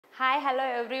Hi, hello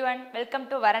everyone. Welcome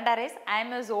to Veranda race. I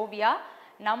am Oviya.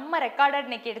 நம்ம recorder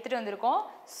இன்னைக்கு எடுத்துட்டு வந்திருக்கோம்.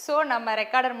 சோ நம்ம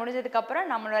ரெக்கார்டர் முடிஞ்சதுக்கு அப்புறம்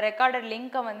நம்மளோட ரெக்கார்டர்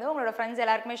லிங்கை வந்து உங்களோட ஃப்ரெண்ட்ஸ்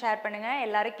எல்லாருக்குமே ஷேர் பண்ணுங்க.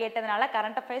 எல்லாரும் கேட்டதனால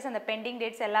கரண்ட் அஃபேர்ஸ் அந்த பெண்டிங்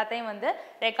டேட்ஸ் எல்லாத்தையும் வந்து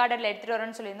ரெக்கார்டர்ல எடுத்துட்டு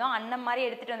வரணும்னு சொல்லியிருந்தோம். அந்த மாதிரி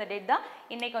எடுத்துட்டு வந்த டேட் தான்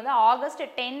இன்னைக்கு வந்து ஆகஸ்ட்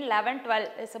 10, 11,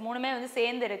 12 மூணுமே வந்து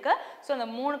சேர்ந்து இருக்கு. ஸோ அந்த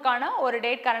மூணுக்கான ஒரு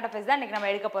டேட் கரண்ட் அஃபேர்ஸ் தான் இன்னைக்கு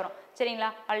நம்ம எடுக்க போறோம்.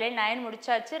 சரிங்களா? ஆல்ரெடி 9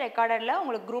 முடிச்சாச்சு, ரெக்கார்டர்ல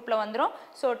உங்களுக்கு குரூப்ல வந்துடும்.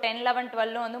 ஸோ 10, 11,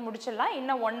 12 வந்து முடிச்சிடலாம்.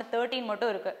 இன்னும் 1, 13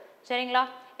 மட்டும் இருக்கு. சரிங்களா?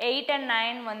 8 and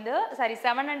 9 வந்து சாரி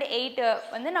 7 and 8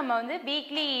 வந்து நம்ம வந்து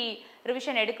வீக்லி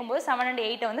ரிவிஷன் எடுக்கும்போது 7 and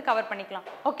 8 வந்து கவர் பண்ணிக்கலாம்.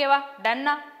 ஓகேவா?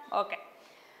 டன்னா? Okay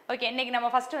okay. இன்னைக்கு நம்ம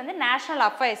ஃபர்ஸ்ட் வந்து நேஷனல்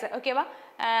அஃபேர்ஸ். ஓகேவா?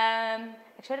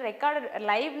 ஆக்சுவலி ரெக்கார்டு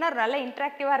லைவ்னா நல்ல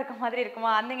இன்ட்ராக்டிவாக இருக்க மாதிரி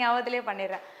இருக்குமா, அந்த ஞாபகத்திலே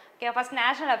பண்ணிடுறேன். Okay, first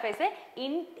national affairs.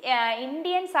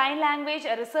 Indian sign language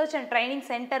research and training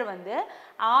centre வந்து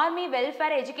ஆர்மி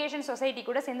வெல்ஃபேர் எஜுகேஷன் சொசைட்டி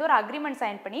கூட சேர்ந்து ஒரு அக்ரிமெண்ட்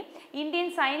சைன் பண்ணி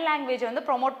இந்தியன் சைன் லாங்குவேஜ் வந்து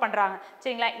ப்ரொமோட் பண்ணுறாங்க.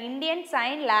 சரிங்களா? Indian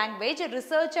sign language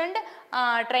research and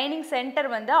training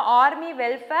centre வந்து ஆர்மி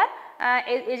வெல்ஃபேர்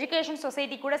எஜுகேஷன்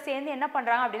சொசைட்டி கூட சேர்ந்து என்ன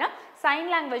பண்ணுறாங்க அப்படின்னா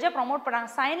சைன் லாங்குவேஜை ப்ரொமோட் பண்ணுறாங்க.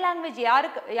 சைன் லாங்குவேஜ்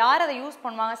யார் அதை யூஸ்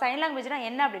பண்ணுவாங்க? சைன் லாங்குவேஜ்னா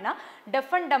என்ன அப்படின்னா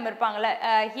டெஃப் அண்ட் டம் இருப்பாங்கள்ல,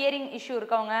 ஹியரிங் இஷ்யூ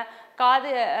இருக்கவங்க, காது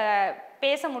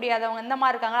பேச முடியாதவங்க, இந்த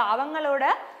மாதிரி இருக்காங்க,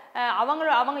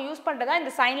 அவங்க யூஸ் பண்ணுறதா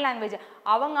இந்த சைன் லாங்குவேஜ்.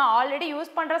 அவங்க ஆல்ரெடி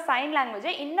யூஸ் பண்ணுற சைன்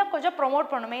லாங்குவேஜை இன்னும் கொஞ்சம் ப்ரொமோட்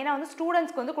பண்ணணும். மெயினாக வந்து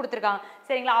ஸ்டூடெண்ட்ஸ்க்கு வந்து கொடுத்துருக்காங்க.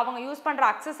 சரிங்களா? அவங்க யூஸ் பண்ணுற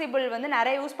அக்சசிபிள் வந்து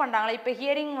நிறைய யூஸ் பண்ணுறாங்களா. இப்போ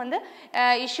ஹியரிங் வந்து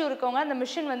இஷ்யூ இருக்கவங்க அந்த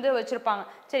மிஷின் வந்து வச்சுருப்பாங்க.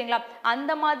 சரிங்களா?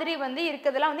 அந்த மாதிரி வந்து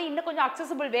இருக்கிறதெல்லாம் வந்து இன்னும் கொஞ்சம்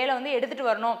அக்சசிபிள் வேலை வந்து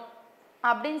எடுத்துகிட்டு வரணும்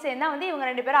அப்படின்னு சேர்ந்தா வந்து இவங்க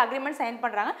ரெண்டு பேரும் அக்ரிமெண்ட் சைன்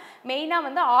பண்ணுறாங்க. மெயினாக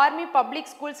வந்து ஆர்மி பப்ளிக்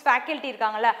ஸ்கூல்ஸ் ஃபேக்கல்ட்டி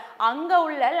இருக்காங்கல்ல, அங்கே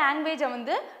உள்ள லாங்குவேஜை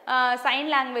வந்து சைன்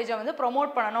லாங்குவேஜை வந்து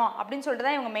ப்ரொமோட் பண்ணணும் அப்படின்னு சொல்லிட்டு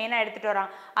தான் இவங்க மெயினாக எடுத்துகிட்டு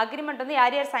வராங்க. அக்ரிமெண்ட் வந்து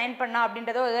யார் யார் சைன் பண்ணா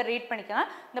அப்படின்றத ஒரு ரீட் பண்ணிக்கோங்க.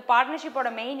 இந்த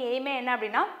பார்ட்னர்ஷிப்போட மெயின் எய்மே என்ன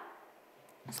அப்படின்னா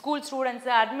ஸ்கூல்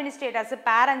ஸ்டூடெண்ட்ஸு, அட்மினிஸ்ட்ரேட்டர்ஸு,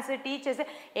 பேரண்ட்ஸு, டீச்சர்ஸு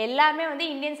எல்லாருமே வந்து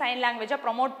இந்தியன் சைன் லாங்குவேஜை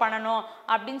ப்ரொமோட் பண்ணணும்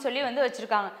அப்படின்னு சொல்லி வந்து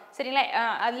வச்சுருக்காங்க. சரிங்களா?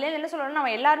 அதுலேருந்து என்ன சொல்லணும்னா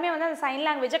நம்ம எல்லாருமே வந்து அந்த சைன்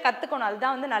லாங்குவேஜை கற்றுக்கணும்.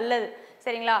 அதுதான் வந்து நல்லது.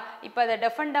 சரிங்களா? இப்போ அதை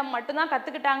டெஃப் அண்ட் டம் மட்டும்தான்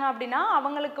கற்றுக்கிட்டாங்க அப்படின்னா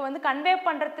அவங்களுக்கு வந்து கன்வே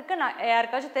பண்ணுறதுக்கு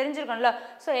யாருக்காச்சும் தெரிஞ்சிருக்கணும்ல.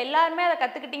 ஸோ எல்லாருமே அதை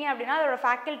கற்றுக்கிட்டீங்க அப்படின்னா அதோட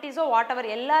ஃபேக்கல்ட்டிஸோ வாட்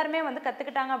எவர் எல்லாருமே வந்து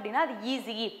கற்றுக்கிட்டாங்க அப்படின்னா அது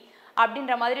ஈஸி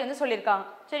அப்படின்ற மாதிரி வந்து சொல்லியிருக்காங்க.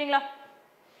 சரிங்களா?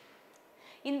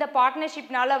 இந்த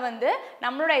பார்ட்னர்ஷிப்னால வந்து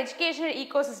நம்மளோட எஜுகேஷனல்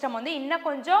ஈகோ சிஸ்டம் வந்து இன்னும்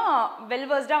கொஞ்சம்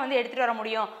வெல்வர்ஸ்டாக வந்து எடுத்துகிட்டு வர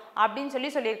முடியும் அப்படின்னு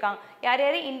சொல்லியிருக்காங்க. யார்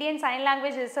யார்? Indian sign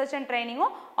language research and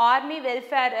ட்ரைனிங்கும் army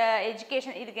welfare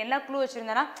education. இதுக்கு என்ன க்ளூ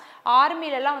வச்சுருந்தேன்னா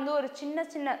ஆர்மிலெலாம் வந்து ஒரு சின்ன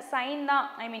சின்ன சைன் தான்,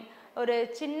 ஐ மீன் ஒரு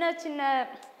சின்ன சின்ன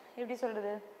எப்படி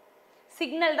சொல்கிறது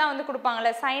சிக்னல் தான் வந்து கொடுப்பாங்கல்ல,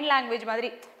 சைன் லாங்குவேஜ் மாதிரி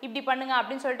இப்படி பண்ணுங்க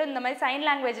அப்படின்னு சொல்லிட்டு இந்த மாதிரி சைன்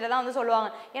லாங்குவேஜில் தான் வந்து சொல்லுவாங்க.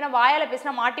 ஏன்னா வாயால்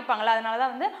பேசினா மாட்டிப்பாங்களா, அதனால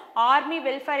தான் வந்து ஆர்மி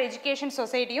வெல்ஃபேர் எஜுகேஷன்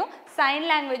சொசைட்டியும் சைன்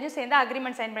லாங்குவேஜும் சேர்ந்து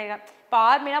அக்ரிமெண்ட் சைன் பண்ணியிருக்காங்க. இப்போ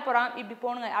ஆர்மினா போகிறாங்க, இப்படி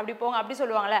போகணுங்க அப்படி போங்க அப்படி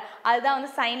சொல்லுவாங்கள்ல, அதுதான்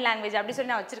வந்து சைன் லாங்குவேஜ் அப்படி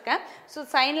சொல்லி நான் வச்சுருக்கேன். ஸோ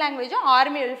சைன் லாங்குவேஜும்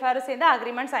ஆர்மி வெல்ஃபேரும் சேர்ந்து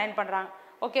அக்ரிமெண்ட் சைன் பண்ணுறாங்க.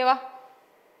 ஓகேவா?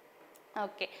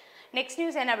 ஓகே. நெக்ஸ்ட்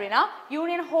நியூஸ் என்ன அப்படின்னா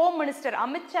யூனியன் ஹோம் மினிஸ்டர்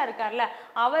அமித்ஷா இருக்கார்ல,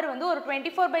 அவர் வந்து ஒரு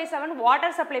 24/7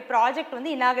 வாட்டர் சப்ளை ப்ராஜெக்ட்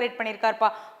வந்து இனாகிரேட் பண்ணியிருக்காருப்பா.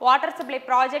 வாட்டர் சப்ளை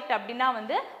ப்ராஜெக்ட் அப்படின்னா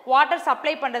வந்து வாட்டர்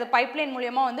சப்ளை பண்ணுறது பைப்லைன்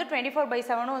மூலியமாக வந்து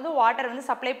 24/7 வந்து வாட்டர் வந்து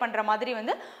சப்ளை பண்ணுற மாதிரி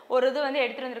வந்து ஒரு இது வந்து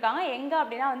எடுத்துகிட்டு வந்திருக்காங்க. எங்கே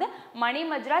அப்படின்னா வந்து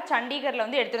மணிமஜ்ரா சண்டிகரில்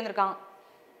வந்து எடுத்துகிட்டு வந்திருக்காங்க.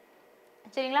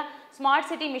 சரிங்களா? ஸ்மார்ட்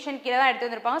சிட்டி மிஷன் கீழே தான் எடுத்து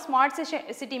வந்திருப்பாங்க. ஸ்மார்ட்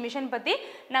சிட்டி மிஷன் பற்றி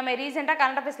நம்ம ரீசெண்டாக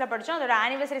கரண்ட் அஃபேர்ஸில் படித்தோம். அதோட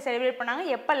ஆனிவர்சரி செலிப்ரேட் பண்ணாங்க,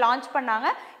 எப்போ லான்ச் பண்ணாங்க,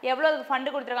 எவ்வளோ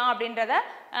ஃபண்டு கொடுத்துருக்காங்க அப்படின்றத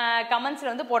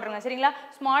கமெண்ட்ஸில் வந்து போட்டுருங்க. சரிங்களா?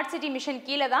 ஸ்மார்ட் சிட்டி மிஷன்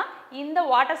கீழே தான் இந்த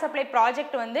வாட்டர் சப்ளை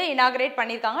ப்ராஜெக்ட் வந்து இனாகிரேட்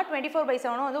பண்ணியிருக்காங்க.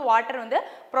 24/7 வந்து வாட்டர் வந்து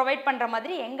ப்ரொவைட் பண்ணுற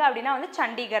மாதிரி. எங்கே அப்படின்னா வந்து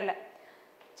சண்டிகரில்.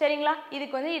 சரிங்களா?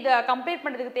 இதுக்கு வந்து இதை கம்ப்ளீட்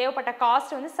பண்ணுறதுக்கு தேவைப்பட்ட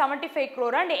காஸ்ட் வந்து 75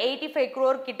 crore and 85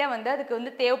 crore கிட்ட வந்து அதுக்கு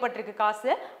வந்து தேவைப்பட்டிருக்கு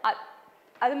காசு.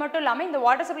 அது மட்டும் இல்லாமல் இந்த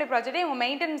வாட்டர் சப்ளை ப்ராஜெக்டை இவங்க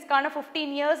மெயின்டெனன்ஸ்க்கான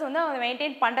 15 years வந்து அவங்க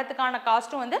மெயின்டைன் பண்ணுறதுக்கான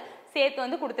காஸ்ட்டும் வந்து சேர்த்து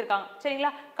வந்து கொடுத்துருக்காங்க.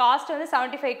 சரிங்களா? காஸ்ட் வந்து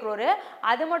 75 crore.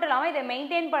 அது மட்டும் இல்லாமல் இதை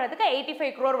மெயின்டைன் பண்ணுறதுக்கு 85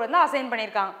 crore வந்து அசைன்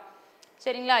பண்ணியிருக்காங்க.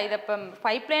 சரிங்களா? இதை இப்போ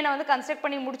பைப்லைனை வந்து கன்ஸ்ட்ரக்ட்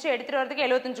பண்ணி முடிச்சு எடுத்துகிட்டு வரதுக்கு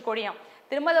 75 கோடியாம்.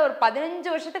 திரும்ப அதை ஒரு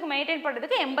 15 வருஷத்துக்கு மெயின்டைன்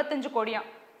பண்ணுறதுக்கு 85 கோடியாம்.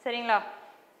 சரிங்களா?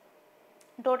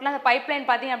 டோட்டலாக அந்த பைப்லைன்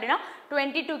பார்த்தீங்க அப்படின்னா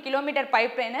 22 kilometer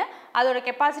பைப்லைனு. அதோட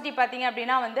கெப்பாசிட்டி பார்த்தீங்க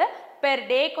அப்படின்னா வந்து பெர்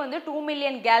டேக்கு வந்து 2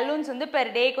 million gallons வந்து பெர்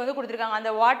டேக்கு வந்து கொடுத்துருக்காங்க.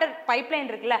 அந்த வாட்டர் பைப்லைன்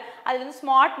இருக்குல்ல, அது வந்து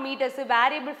smart metres,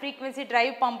 variable frequency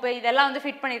drive pump இதெல்லாம் வந்து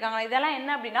ஃபிட் பண்ணியிருக்காங்க. இதெல்லாம் என்ன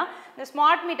அப்படின்னா இந்த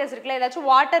ஸ்மார்ட் மீட்டர்ஸ் இருக்குல்ல, ஏதாச்சும்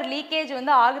வாட்டர் லீக்கேஜ்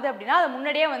வந்து ஆகுது அப்படின்னா அதை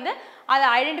முன்னாடியே வந்து அதை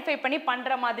ஐடென்டிஃபை பண்ணி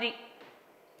பண்ணுற மாதிரி,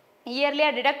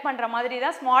 இயர்லியாக டிடெக்ட் பண்ணுற மாதிரி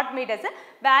தான் smart metres.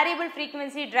 Variable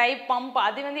frequency drive pump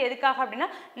அது வந்து எதுக்காக அப்படின்னா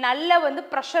நல்ல வந்து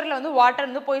ப்ரெஷரில் வந்து வாட்டர்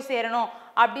வந்து போய் சேரணும்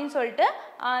அப்படின்னு சொல்லிட்டு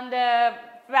அந்த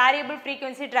வேரியபிள்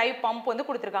ஃப்ரீக்வன்சி டிரைவ் பம்ப் வந்து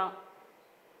கொடுத்துருக்காங்க.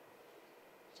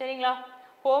 சரிங்களா?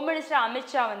 ஹோம் மினிஸ்டர்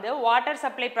அமித்ஷா வந்து வாட்டர்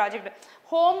சப்ளை ப்ராஜெக்ட்,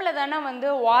 ஹோமில் தானே வந்து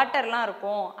வாட்டர்லாம்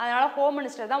இருக்கும், அதனால ஹோம்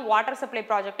மினிஸ்டர் தான் வாட்டர் சப்ளை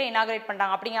ப்ராஜெக்டை இனாகரேட்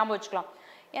பண்ணுறாங்க அப்படி ஞாபகம் வச்சுக்கலாம்.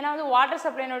 ஏன்னா வந்து வாட்டர்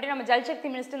சப்ளைனோட்டி நம்ம ஜல்சக்தி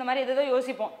மினிஸ்டர் இந்த மாதிரி எதோ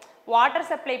யோசிப்போம். வாட்டர்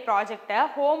சப்ளை ப்ராஜெக்டை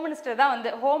ஹோம் மினிஸ்டர் தான் வந்து,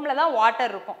 ஹோமில் தான்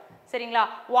வாட்டர் இருக்கும் சரிங்களா,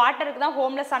 வாட்டருக்கு தான்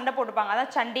ஹோமில் சண்டை போட்டுப்பாங்க,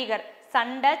 அதான் சண்டிகர்,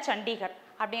 சண்டை சண்டிகர்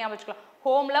அப்படி ஞாபகம் வச்சுக்கலாம்.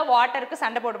 ஹோமில் வாட்டருக்கு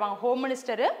சண்டை போட்டுப்பாங்க, home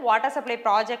minister water supply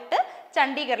project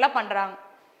சண்டிகரில் பண்ணுறாங்க.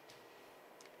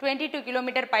 22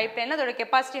 கிலோமீட்டர் பைப் லைன், அதோட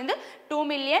கெப்பாசிட்டி வந்து 2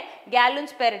 மில்லியன்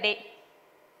கேலன்ஸ் பெர் டே.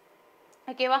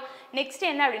 ஓகேவா. நெக்ஸ்ட்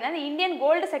என்ன அப்படின்னா, இந்த இந்தியன்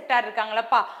கோல்டு செக்டார்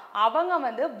இருக்காங்களப்பா, அவங்க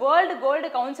வந்து வேர்ல்டு கோல்டு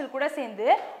கவுன்சில் கூட சேர்ந்து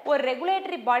ஒரு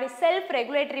ரெகுலேட்டரி பாடி, செல்ஃப்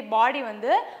ரெகுலேட்டரி பாடி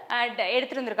வந்து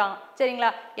எடுத்துட்டு வந்திருக்காங்க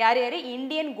சரிங்களா. யார் யார்,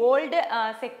 Indian gold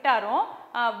செக்டாரும்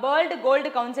world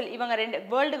gold council, இவங்க ரெண்டு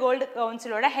வேர்ல்டு கோல்டு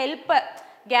கவுன்சிலோட ஹெல்ப்பை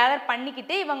கேதர்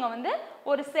பண்ணிக்கிட்டு இவங்க வந்து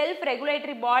ஒரு செல்ஃப்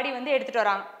ரெகுலேட்டரி பாடி வந்து எடுத்துகிட்டு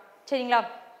வராங்க சரிங்களா.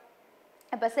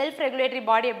 இப்போ செல்ஃப் ரெகுலேட்டரி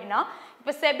பாடி அப்படின்னா,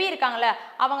 இப்போ செபி இருக்காங்களே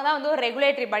அவங்க தான் வந்து ஒரு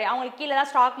ரெகுலேட்டரி பாடி, அவங்களுக்கு கீழே தான்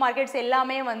ஸ்டாக் மார்க்கெட்ஸ்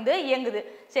எல்லாமே வந்து இயங்குது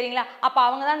சரிங்களா. அப்போ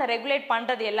அவங்க தான் அந்த ரெகுலேட்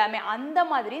பண்ணுறது எல்லாமே. அந்த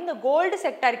மாதிரி இந்த கோல்டு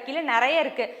செக்டார் கீழே நிறைய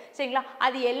இருக்குது சரிங்களா,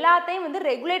 அது எல்லாத்தையும் வந்து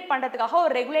ரெகுலேட் பண்ணுறதுக்காக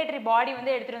ஒரு ரெகுலேட்டரி பாடி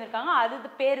வந்து எடுத்துகிட்டு வந்திருக்காங்க.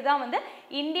 அது பேர் தான் வந்து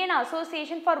Indian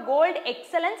association for gold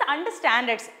excellence and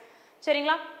standards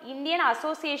சரிங்களா. Indian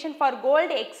association for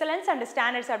gold excellence and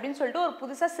standards அப்படின்னு சொல்லிட்டு ஒரு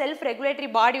புதுசாக செல்ஃப் ரெகுலேட்டரி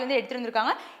பாடி வந்து எடுத்துகிட்டு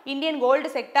வந்திருக்காங்க. இந்தியன் கோல்டு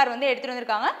செக்டார் வந்து எடுத்துகிட்டு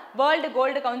வந்திருக்காங்க, வேர்ல்டு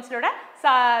கோல்டு கவுன்சிலோட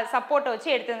சப்போர்ட்டை வச்சு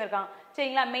எடுத்து வந்திருக்காங்க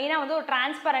சரிங்களா. மெயினாக வந்து ஒரு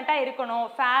டிரான்ஸ்பரண்ட்டாக இருக்கணும்,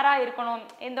 ஃபேராக இருக்கணும்,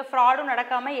 எந்த ஃப்ராடும்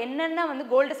நடக்காமல் என்னென்ன வந்து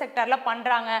கோல்டு செக்டாரில்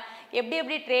பண்ணுறாங்க, எப்படி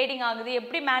எப்படி ட்ரேடிங் ஆகுது,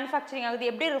 எப்படி மேனுஃபேக்சரிங் ஆகுது,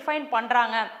 எப்படி ரிஃபைன்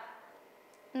பண்ணுறாங்க,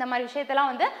 இந்த மாதிரி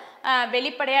விஷயத்தெல்லாம் வந்து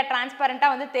வெளிப்படையாக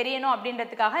டிரான்ஸ்பரண்ட்டாக வந்து தெரியணும்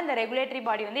அப்படின்றதுக்காக இந்த ரெகுலேட்டரி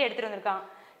பாடி வந்து எடுத்துகிட்டு வந்திருக்காங்க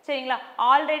சரிங்களா.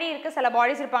 ஆல்ரெடி இருக்க சில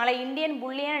பாடிஸ் இருப்பாங்களா, Indian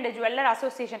bullion and jeweller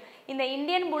association. இந்த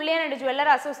Indian bullion and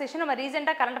jeweller association நம்ம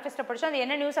ரீசெண்டாக கரண்ட் அஃபேர்ஸில் படிச்சோம், அது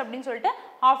என்ன நியூஸ் அப்படின்னு சொல்லிட்டு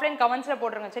ஆஃப்லைன் கமெண்ட்ஸில்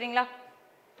போட்டுருங்க சரிங்களா.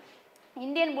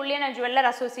 Indian bullion and jeweller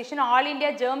association, all India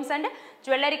gems and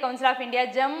jewellery council of India,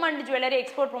 GeM and jewellery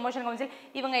export promotion council,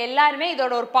 இவங்க எல்லாருமே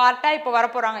இதோட ஒரு பார்ட்டாக இப்போ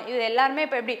வரப்போகிறாங்க. இது எல்லாருமே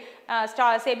இப்போ எப்படி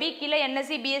செபி கீழே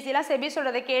என்எஸ்சி பிஎஸ்சிலாம் செபி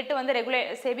சொல்கிறத கேட்டு வந்து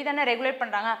செபி தானே ரெகுலேட்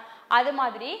பண்ணுறாங்க, அது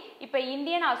மாதிரி இப்போ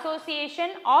Indian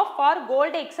association of for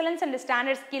gold excellence and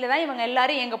standards கீழே தான் இவங்க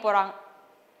எல்லாரும் இயங்க போகிறாங்க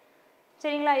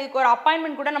சரிங்களா. இதுக்கு ஒரு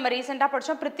அப்பாயின்மெண்ட் கூட நம்ம ரீசெண்டாக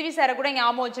படித்தோம், பிருத்திவி சாரை கூட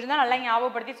ஞாபகம் வச்சுருந்தா நல்லா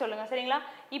ஞாபகப்படுத்தி சொல்லுங்கள் சரிங்களா.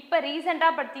 இப்போ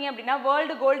ரீசெண்டாக பார்த்தீங்க அப்படின்னா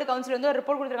வேர்ல்டு கோல்டு கவுன்சில் வந்து ஒரு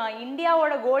ரிப்போர்ட் கொடுத்துருக்காங்க,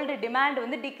 இந்தியாவோட கோல்டு டிமாண்ட்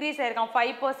வந்து டிக்ரீஸ் ஆயிருக்காங்க,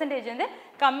 5% வந்து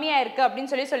கம்மியாக இருக்குது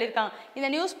அப்படின்னு சொல்லியிருக்காங்க. இந்த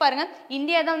நியூஸ் பாருங்கள்,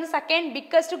 இந்தியா தான் வந்து செகண்ட்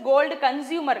பிக்கஸ்ட் கோல்டு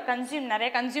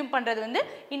நிறைய கன்சியூம் பண்ணுறது வந்து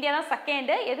இந்தியா தான்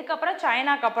செகண்டு, எதுக்கப்புறம்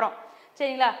சைனாக்கு அப்புறம்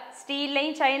சரிங்களா.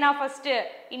 ஸ்டீல்லையும் China first,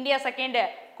 India second,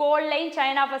 கோல்ட்லையும்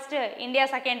China first, India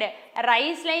second,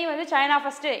 ரைஸ்லையும் வந்து China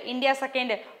first, India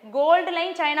second,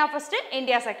 கோல்டுலையும் China first,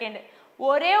 India second.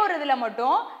 ஒரே ஒரு இதில்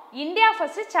மட்டும் இந்தியா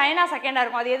ஃபஸ்ட்டு சைனா செகண்டாக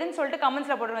இருக்கும், அது எதுன்னு சொல்லிட்டு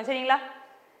கமெண்ட்ஸில் போட்டுருங்க சரிங்களா.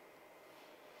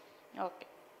 ஓகே.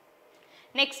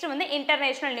 நெக்ஸ்ட் வந்து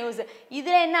இன்டர்நேஷனல் நியூஸ்.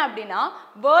 இதில் என்ன அப்படின்னா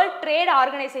வேர்ல்ட் ட்ரேட்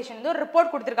ஆர்கனைசேஷன் வந்து ஒரு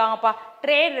ரிப்போர்ட் கொடுத்துருக்காங்கப்பா,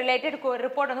 ட்ரேட் ரிலேட்டட்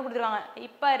ரிப்போர்ட் வந்து கொடுத்துருக்காங்க.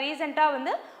 இப்போ ரீசெண்டாக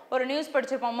வந்து ஒரு நியூஸ்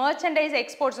படிச்சிருப்போம், மெர்ச்சன்டைஸ்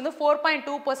எக்ஸ்போர்ட்ஸ் வந்து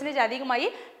 4.2% அதிகமாகி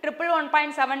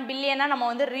 111.7 பில்லியனாக நம்ம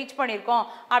வந்து ரீச் பண்ணியிருக்கோம்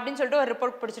அப்படின்னு சொல்லிட்டு ஒரு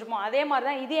ரிப்போர்ட் படிச்சிருப்போம். அதே மாதிரி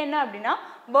தான் இது என்ன அப்படின்னா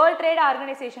வேர்ல்ட் ட்ரேட்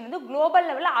ஆர்கனைசேஷன் வந்து குளோபல்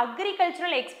லெவலில்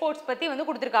அக்ரிகல்ச்சரல் எக்ஸ்போர்ட்ஸ் பற்றி வந்து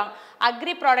கொடுத்துருக்காங்க.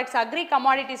 அக்ரி ப்ராடக்ட்ஸ், அக்ரி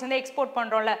கமாடிட்டிஸ் வந்து எக்ஸ்போர்ட்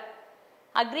பண்ணுறோம்ல,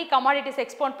 அக்ரி கமாடிட்டிஸ்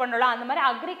எக்ஸ்போர்ட் பண்ணல, அந்த மாதிரி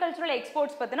அக்ரிகல்ச்சரல்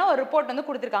எக்ஸ்போர்ட்ஸ் பற்றின ஒரு ரிப்போர்ட் வந்து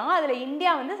கொடுத்துருக்காங்க. அதில்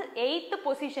இந்தியா வந்து 8th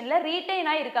பொசிஷனில் ரீட்டைன்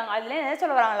ஆகிருக்காங்க. அதில் என்ன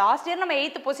சொல்ல வராங்க, லாஸ்ட் இயர் நம்ம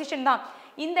 8th பொசிஷன் தான்,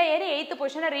 இந்த இயர் 8th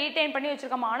பொசிஷனை ரீட்டைன் பண்ணி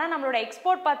வச்சிருக்கோம். ஆனால் நம்மளோட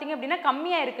எக்ஸ்போர்ட் பார்த்தீங்க அப்படின்னா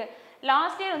கம்மியாக இருக்குது.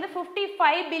 லாஸ்ட் இயர் வந்து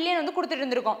 55 பில்லியன் வந்து கொடுத்துட்டு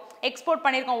இருந்திருக்கோம், எக்ஸ்போர்ட்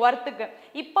பண்ணியிருக்கோம் ஒர்த்துக்கு.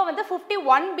 இப்போ வந்து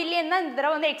 51 பில்லியன் தான் இந்த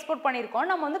தடவை வந்து எக்ஸ்போர்ட் பண்ணியிருக்கோம்.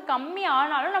 நம்ம வந்து கம்மி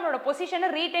ஆனாலும் நம்மளோட பொசிஷனை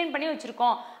ரீட்டைன் பண்ணி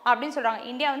வச்சிருக்கோம் அப்படின்னு சொல்கிறாங்க.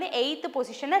 இந்தியா வந்து 8th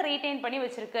பொசிஷனை ரீட்டைன் பண்ணி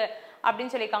வச்சிருக்கு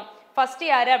அப்படின்னு சொல்லியிருக்காங்க. ஃபர்ஸ்ட்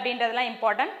யார் அப்படின்றதுலாம்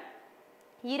இம்பார்ட்டன்ட்.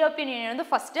 யூரோப்பியன் யூனியன் வந்து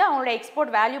ஃபஸ்ட்டு, அவங்களோட எக்ஸ்போர்ட்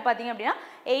வேல்யூ பார்த்தீங்க அப்படின்னா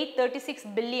 836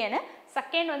 பில்லியனு.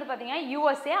 செகண்ட் வந்து பார்த்தீங்கன்னா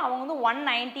யூஎஸ்ஏ, அவங்க வந்து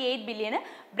 198 பில்லியனு.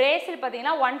 பிரேசில்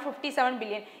பார்த்தீங்கன்னா 157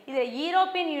 பில்லியன். இதில்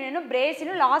யூரோப்பியன் யூனியனும்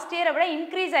பிரேசிலும் லாஸ்ட் இயரை விட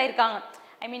இன்க்ரீஸ் ஆயிருக்காங்க.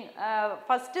 ஐ மீன்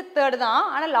ஃபஸ்ட்டு தேர்டு தான்,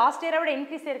 ஆனால் லாஸ்ட் இயரை விட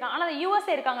இன்க்ரீஸ் ஆயிருக்காங்க. ஆனால்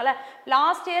யூஎஸ்ஏ இருக்காங்கல்ல,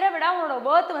 லாஸ்ட் இயரை விட அவங்களோட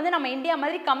ஒர்த் வந்து நம்ம இந்தியா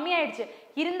மாதிரி கம்மியாயிடுச்சு.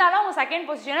 இருந்தாலும் அவங்க செகண்ட்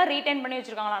பொசிஷனை ரீட்டைன் பண்ணி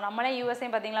வச்சிருக்காங்களா. நம்மளே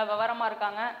யூஎஸ்ஏ பார்த்தீங்களா விவரமாக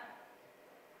இருக்காங்க.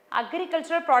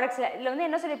 அக்ரிகல்ச்சரல் ப்ராடக்ட்ஸில் இதில் வந்து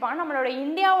என்ன சொல்லியிருப்பாங்க, நம்மளோட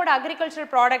இந்தியாவோட அக்ரிகல்ச்சரல்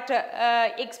ப்ராடக்ட்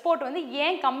எக்ஸ்போர்ட் வந்து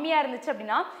ஏன் கம்மியாக இருந்துச்சு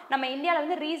அப்படின்னா, நம்ம இந்தியாவில்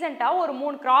வந்து ரீசெண்டாக ஒரு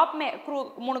 3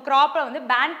 க்ராப்பை வந்து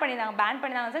பேன்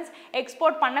பண்ணியிருந்தாங்க சென்ஸ்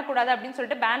எக்ஸ்போர்ட் பண்ணக்கூடாது அப்படின்னு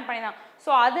சொல்லிட்டு பேன் பண்ணியிருந்தாங்க.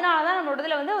 ஸோ அதனால தான் நம்மளோட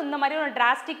இதில் வந்து இந்த மாதிரி ஒரு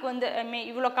டிராஸ்டிக் வந்து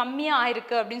இவ்வளோ கம்மியாக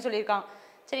ஆயிருக்கு அப்படின்னு சொல்லியிருக்காங்க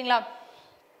சரிங்களா.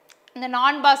 இந்த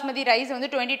நான் பாஸ்மதி ரைஸ் வந்து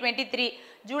 2023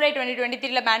 ஜூலை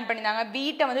 2023ல பேன் பண்ணியிருந்தாங்க.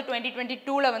 வீட்டை வந்து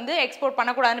 2022ல வந்து எக்ஸ்போர்ட்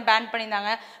பண்ணக்கூடாதுன்னு பேன்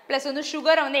பண்ணியிருந்தாங்க. ப்ளஸ் வந்து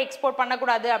சுகரை வந்து எக்ஸ்போர்ட்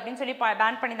பண்ணக்கூடாது அப்படின்னு சொல்லி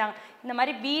பேன் பண்ணியிருந்தாங்க. இந்த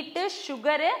மாதிரி வீட்டு,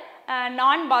 சுகரு,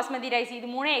 நான் பாஸ்மதி ரைஸ் இது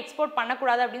மூணே எக்ஸ்போர்ட்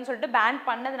பண்ணக்கூடாது அப்படின்னு சொல்லிட்டு பேன்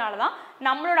பண்ணதுனால தான்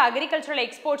நம்மளோட அக்ரிகல்ச்சரல்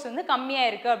எக்ஸ்போர்ட்ஸ் வந்து கம்மியாக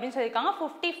இருக்குது அப்படின்னு சொல்லியிருக்காங்க.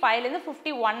 55லேருந்து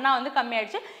 51 வந்து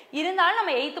கம்மியாயிடுச்சு. இருந்தாலும்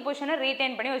நம்ம 8th பொசிஷனை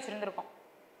ரீட்டைன் பண்ணி வச்சுருந்துருக்கோம்.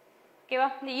 ஓகேவா?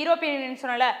 இந்த யூரோப்பியன் யூனியன்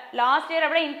சொன்னால லாஸ்ட் இயர்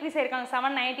அப்படியே இன்க்ரீஸ் ஆயிருக்காங்க.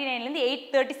 799லேருந்து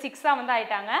 836 வந்து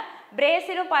ஆயிட்டாங்க.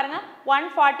 பிரேசிலும் பாருங்க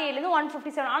 148லேருந்து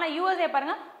 157. ஆனால் யூஎஸ்ஏ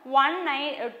பாருங்க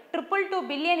 222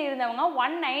 பில்லியன் இருந்தவங்க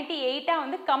 198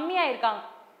 வந்து கம்மியாக இருக்காங்க.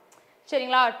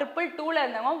 சரிங்களா? 222ல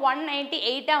இருந்தவங்க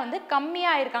 198 வந்து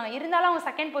கம்மியாக இருக்காங்க. இருந்தாலும் அவங்க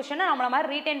செகண்ட் பொசிஷனை நம்மள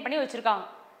மாதிரி ரீட்டைன் பண்ணி வச்சிருக்காங்க.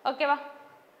 ஓகேவா?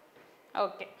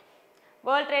 Okay.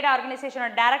 World trade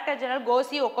ஆர்கனைசேஷனோட director general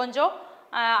Kosi ஒகோஞ்சோ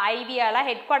ஐவியால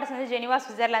head quarters வந்து ஜெனிவா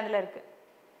சுவிட்சர்லாந்தில் இருக்கு.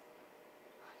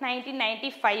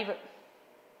 1995.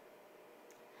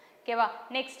 ஓகேவா?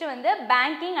 நெக்ஸ்ட் வந்து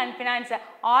banking and finance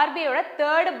ஆர்பிஐயோட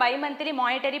 3rd பைமந்த்லி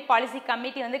monetary policy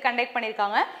committee வந்து கண்டக்ட்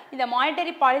பண்ணியிருக்காங்க. இந்த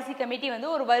மானிட்டரி பாலிசி கமிட்டி வந்து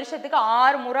ஒரு வருஷத்துக்கு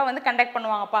 6 முறை வந்து கண்டக்ட்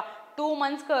பண்ணுவாங்கப்பா.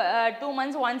 2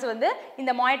 months ஒன்ஸ் வந்து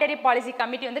இந்த மானிட்டரி பாலிசி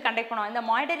கமிட்டி வந்து கண்டக்ட் பண்ணுவாங்க. இந்த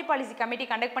மானிட்டரி பாலிசி கமிட்டி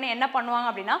கண்டக்ட் பண்ணி என்ன பண்ணுவாங்க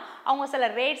அப்படின்னா அவங்க சில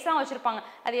ரேட்ஸ்லாம் வச்சுருப்பாங்க.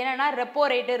 அது என்னென்னா repo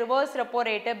rate, reverse repo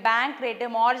rate, bank rate,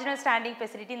 marginal standing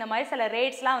facility, இந்த மாதிரி சில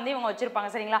ரேட்ஸ்லாம் வந்து இவங்க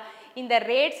வச்சுருப்பாங்க. சரிங்களா? இந்த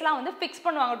ரேட்ஸ்லாம் வந்து ஃபிக்ஸ்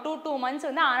பண்ணுவாங்க. 2 months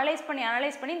வந்து அனலைஸ்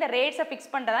பண்ணி இந்த ரேட்ஸை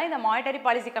ஃபிக்ஸ் பண்ணுறதா இந்த மானிட்டரி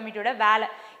பாலிசி கமிட்டியோட வேலை.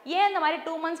 ஏன் இந்த மாதிரி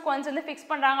 2 months ஒன்ஸ் வந்து ஃபிக்ஸ்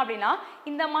பண்ணுறாங்க அப்படின்னா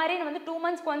இந்த மாதிரி வந்து 2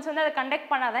 months ஒன்ஸ் வந்து அதை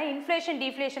கண்டக்ட் பண்ணாதான் இன்ஃப்ளேஷன்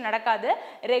டீஃப்ளேஷன் நடக்காது.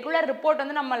 ரெகுலர் ரிப்போர்ட்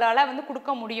வந்து நம்மளால் வந்து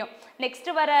கொடுக்க முடியும். நெக்ஸ்ட்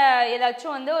வர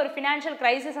ஏதாச்சும் வந்து ஒரு ஃபினான்ஷியல்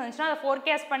கிரைசிஸ் வந்துச்சுன்னா அதை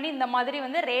ஃபோர்காஸ்ட் பண்ணி இந்த மாதிரி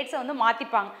வந்து ரேட்ஸை வந்து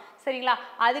மாற்றிப்பாங்க. சரிங்களா?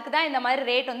 அதுக்கு தான் இந்த மாதிரி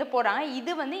ரேட் வந்து போடுறாங்க.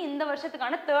 இது வந்து இந்த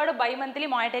வருஷத்துக்கான 3rd பைமந்த்லி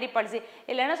மானிட்டரி பாலிசி.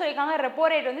 இல்லை என்ன சொல்லியிருக்காங்க, ரெப்போ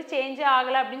ரேட் வந்து சேஞ்சே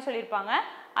ஆகலை அப்படின்னு சொல்லியிருப்பாங்க.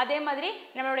 அதே மாதிரி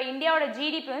நம்மளோட இந்தியாவோட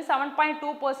ஜிடிபி வந்து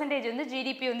 7.2% வந்து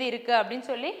ஜிடிபி வந்து இருக்குது அப்படின்னு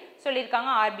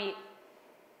சொல்லியிருக்காங்க ஆர்பிஐ.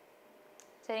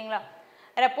 சரிங்களா?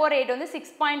 ரெப்போ ரேட் வந்து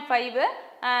 6.5.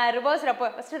 Reverse repo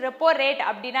first repo rate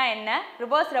அப்படின்னா என்ன,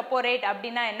 ரிவர்ஸ் ரெப்போ ரேட்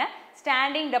அப்படின்னா என்ன,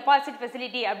 ஸ்டாண்டிங் டெபாசிட்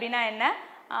ஃபெசிலிட்டி அப்படின்னா என்ன,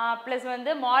 ப்ளஸ்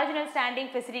வந்து மார்ஜினல் ஸ்டாண்டிங்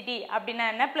ஃபெசிலிட்டி அப்படின்னா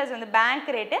என்ன, ப்ளஸ் வந்து bank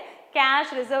rate,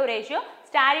 cash reserve ratio,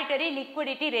 ஸ்டாரிட்டரி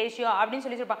liquidity ratio அப்படின்னு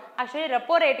சொல்லியிருப்பாங்க. ஆக்சுவலி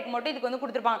ரெப்போ ரேட்டுக்கு மட்டும் இதுக்கு வந்து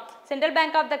கொடுத்துருப்பாங்க. Central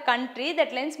bank of the country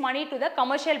that lens money to the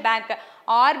commercial bank.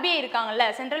 RBI இருக்காங்கல்ல,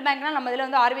 சென்ட்ரல் பேங்க்னா நம்ம இதில்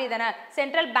வந்து ஆர்பிஐ தானே.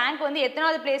 சென்ட்ரல் பேங்க் வந்து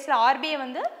எத்தனாவது பிளேஸில், ஆர்பிஐ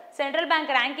வந்து சென்ட்ரல்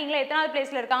பேங்க் ரேங்கிங்கில் எத்தனாவது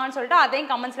பிளேஸில் இருக்காங்கன்னு சொல்லிட்டு அதையும்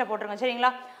கமெண்ட்ஸில் போட்டிருக்கோம். சரிங்களா?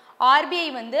 ஆர்பிஐ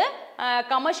வந்து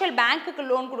கமர்ஷியல் பேங்க்குக்கு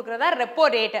லோன் கொடுக்குறதா ரெப்போ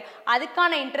ரேட்டு.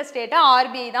 அதுக்கான இன்ட்ரெஸ்ட் ரேட்டை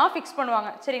ஆர்பிஐ தான் ஃபிக்ஸ்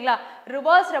பண்ணுவாங்க. சரிங்களா?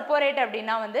 ரிவர்ஸ் ரெப்போ ரேட்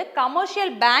அப்படின்னா வந்து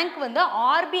கமர்ஷியல் பேங்க் வந்து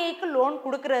ஆர்பிஐக்கு லோன்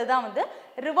கொடுக்கறது தான் வந்து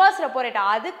ரிவர்ஸ் ரெப்போ ரேட்.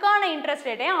 அதுக்கான இன்ட்ரெஸ்ட்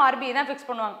ரேட்டையும் ஆர்பிஐ தான் ஃபிக்ஸ்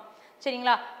பண்ணுவாங்க.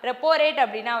 சரிங்களா? ரெப்போ ரேட்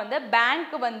அப்படின்னா வந்து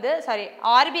பேங்க் வந்து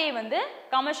ஆர்பிஐ வந்து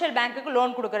கமர்ஷியல் பேங்க்குக்கு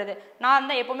லோன் கொடுக்குறது. நான்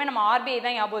தான் எப்போவுமே நம்ம ஆர்பிஐ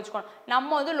தான் ஞாபகம் வச்சுக்கணும்.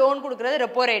 நம்ம வந்து லோன் கொடுக்குறது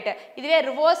ரெப்போ ரேட்டு. இதுவே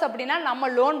ரிவர்ஸ் அப்படின்னா நம்ம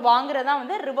லோன் வாங்குறதா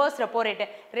வந்து ரிவர்ஸ் ரெப்போ ரேட்டு.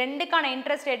 ரெண்டுக்கான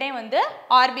இன்ட்ரெஸ்ட் ரேட்டையும் வந்து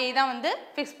ஆர்பிஐ தான் வந்து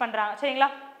ஃபிக்ஸ் பண்ணுறாங்க.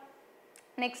 சரிங்களா?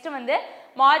 நெக்ஸ்ட் வந்து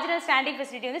மார்ஜினல் ஸ்டாண்டிங்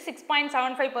ஃபெசிலிட்டி வந்து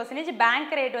 6.75%,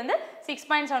 பேங்க் ரேட் வந்து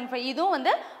 6.75. இதுவும்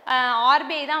வந்து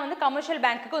ஆர்பிஐ தான் வந்து கமர்ஷியல்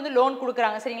பேங்க்குக்கு வந்து லோன்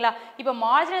கொடுக்குறாங்க. சரிங்களா? இப்போ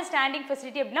மார்ஜினல் ஸ்டாண்டிங்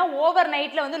ஃபெசிலிட்டி அப்படின்னா ஓவர்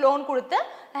நைட்டில் வந்து லோன் கொடுத்து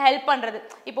ஹெல்ப் பண்ணுறது.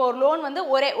 இப்போ ஒரு லோன் வந்து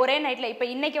ஒரே நைட்டில் இப்போ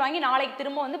இன்னைக்கு வாங்கி நாளைக்கு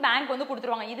திரும்ப வந்து பேங்க் வந்து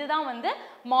கொடுத்துருவாங்க. இதுதான் வந்து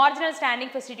marginal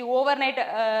standing facility. Over night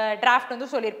draft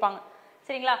வந்து சொல்லியிருப்பாங்க.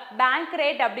 சரிங்களா? பேங்க்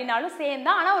ரேட் அப்படின்னாலும் சேம்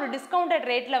தான், ஆனால் ஒரு டிஸ்கவுண்டட்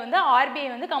ரேட்டில் வந்து ஆர்பிஐ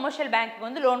வந்து கமர்ஷியல் பேங்க்கு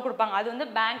வந்து லோன் கொடுப்பாங்க. அது வந்து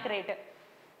பேங்க் ரேட்டு.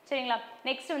 சரிங்களா?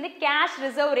 நெக்ஸ்ட் வந்து கேஷ்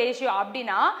ரிசர்வ் ரேஷியோ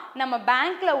அப்படின்னா நம்ம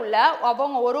பேங்க்ல உள்ள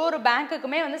அவங்க ஒரு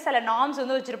பேங்க்குக்குமே வந்து சில நார்ம்ஸ்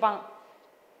வந்து வச்சிருப்பாங்க.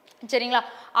 சரிங்களா?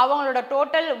 அவங்களோட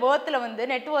டோட்டல் வேர்த்தில் வந்து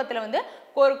நெட் வேர்த்தில் வந்து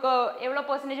எவ்வளோ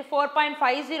பர்சன்டேஜ்,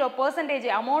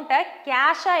 4.50% அமௌண்ட்டை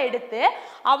கேஷாக எடுத்து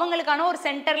அவங்களுக்கான ஒரு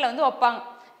சென்டரில் வந்து வைப்பாங்க.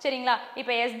 சரிங்களா?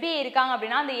 இப்போ எஸ்பிஐ இருக்காங்க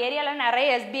அப்படின்னா அந்த ஏரியாவில் நிறைய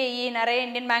எஸ்பிஐ, நிறைய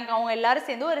இந்தியன் பேங்க் அவங்க எல்லாரும்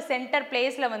சேர்ந்து ஒரு சென்டர்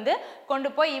பிளேஸில் வந்து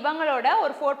கொண்டு போய் இவங்களோட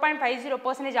ஒரு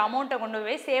 4.50% அமௌண்ட்டை கொண்டு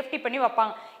போய் சேஃப்டி பண்ணி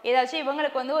வைப்பாங்க. ஏதாச்சும்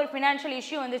இவங்களுக்கு வந்து ஒரு ஃபினான்ஷியல்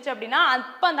இஷ்யூ வந்துச்சு அப்படின்னா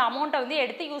அப்போ அந்த அமௌண்ட்டை வந்து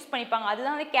எடுத்து யூஸ் பண்ணிப்பாங்க.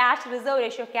 அதுதான் வந்து கேஷ் ரிசர்வ்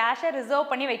ரேஷியோ. கேஷை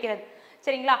ரிசர்வ் பண்ணி வைக்கிறது.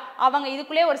 சரிங்களா? அவங்க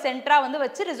இதுக்குள்ளே ஒரு சென்டரா வந்து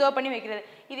வச்சு ரிசர்வ் பண்ணி வைக்கிறது.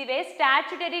 இதுவே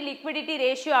ஸ்டாச்சுட்டரி லிக்விடிட்டி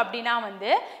ரேஷியோ அப்படின்னா வந்து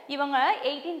இவங்க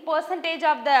 18%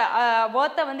 ஆஃப் த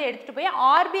வர்த்தை வந்து எடுத்துகிட்டு போய்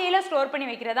ஆர்பிஐயில் ஸ்டோர் பண்ணி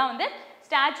வைக்கிறதா வந்து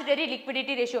statutory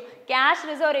liquidity ratio. Cash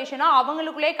reserve ரேஷியோனா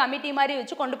அவங்களுக்குள்ளே கமிட்டி மாதிரி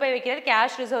வச்சு கொண்டு போய் வைக்கிறது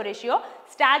cash reserve ratio.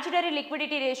 Statutory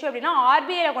liquidity ratio அப்படின்னா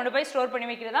ஆர்பிஐயில் கொண்டு போய் ஸ்டோர் பண்ணி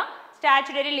வைக்கிறதா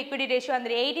ஸ்டாச்சுட்டரி லிக்விடிட்டி ரேஷியோ.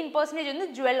 அந்த 18%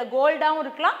 வந்து கோல்டாகவும்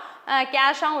இருக்கலாம்,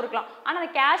 கேஷாகவும் இருக்கலாம். ஆனால்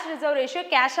அந்த கேஷ் ரிசர்வ் ரேஷியோ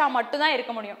கேஷாக மட்டும்தான்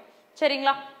இருக்க முடியும்.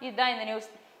 சரிங்களா? இதுதான் இந்த நியூஸ்.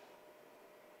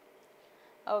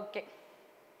 ஓகே.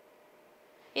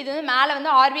 இது வந்து மேலே வந்து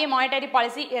ஆர்பிஐ மானிட்டரி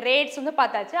பாலிசி ரேட்ஸ் வந்து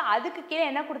பார்த்தாச்சு. அதுக்கு கீழே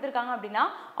என்ன கொடுத்துருக்காங்க அப்படின்னா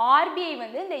ஆர்பிஐ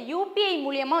வந்து இந்த யூபிஐ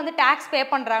மூலியமாக வந்து டேக்ஸ் பே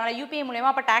பண்ணுறாங்களா, யூபிஐ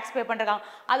மூலியமாக அப்போ டேக்ஸ் பே பண்ணுறாங்க,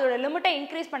 அதோட லிமிட்டை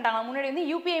இன்க்ரீஸ் பண்ணுறாங்க. முன்னாடி வந்து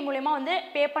யூபிஐ மூலியமாக வந்து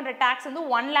பே பண்ணுற டேக்ஸ் வந்து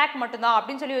 1 lakh மட்டும்தான்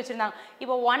அப்படின்னு சொல்லி வச்சுருந்தாங்க.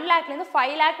 இப்போ 1 lakhலேருந்து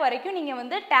 5 lakh வரைக்கும் நீங்கள்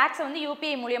வந்து டேக்ஸை வந்து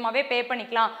யூபிஐ மூலியமாகவே பே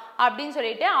பண்ணிக்கலாம் அப்படின்னு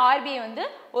சொல்லிட்டு ஆர்பிஐ வந்து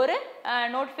ஒரு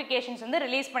நோட்டிஃபிகேஷன்ஸ் வந்து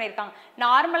ரிலீஸ் பண்ணியிருக்காங்க.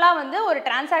 நார்மலாக வந்து ஒரு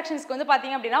டிரான்சாக்ஷன்ஸ்க்கு வந்து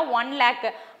பார்த்தீங்க அப்படின்னா 1 lakh,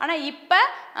 ஆனால் இப்போ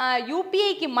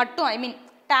யூபிஐக்கு மட்டும் ஐ மீன்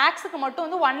டேக்ஸுக்கு மட்டும்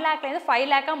வந்து 1 lakhலேருந்து 5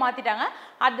 lakh மாற்றிட்டாங்க.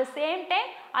 அட் த சேம் டைம்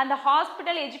அந்த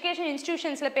ஹாஸ்பிட்டல் எஜுகேஷன்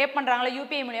இன்ஸ்டிடியூஷன்ஸில் பே பண்ணுறாங்களா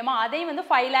யூபிஐ மூலியமாக அதையும் வந்து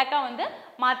 5 lakh வந்து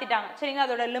மாற்றிட்டாங்க. சரிங்களா,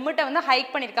 அதோட லிமிட்டை வந்து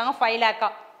ஹைக் பண்ணியிருக்காங்க 5 lakh.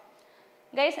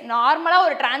 கைஸ் நார்மலாக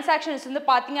ஒரு டிரான்சாக்ஷன்ஸ் வந்து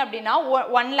பார்த்தீங்க அப்படின்னா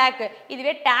 1 lakh,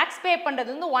 இதுவே டேக்ஸ் பே பண்ணுறது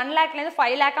வந்து 1 lakhலேருந்து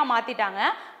 5 lakh மாற்றிட்டாங்க.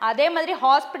 அதே மாதிரி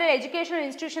ஹாஸ்பிட்டல் எஜுகேஷனல்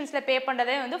இன்ஸ்டிடியூஷன்ஸில் பே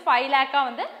பண்ணுறதே வந்து 5 lakh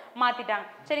வந்து மாற்றிட்டாங்க.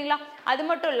 சரிங்களா, அது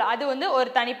மட்டும் இல்லை, அது வந்து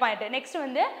ஒரு தனி பாயிண்ட். நெக்ஸ்ட்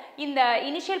வந்து இந்த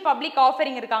இனிஷியல் பப்ளிக்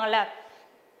ஆஃபரிங் இருக்காங்கல்ல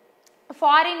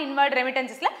ஃபாரின் இன்வர்ட்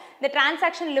ரெமிட்டன்சஸில் இந்த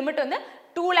டிரான்சாக்ஷன் லிமிட் வந்து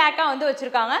 2 lakh வந்து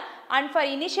வச்சுருக்காங்க. And for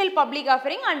initial public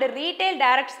offering and retail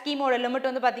direct ஸ்கீமோட limit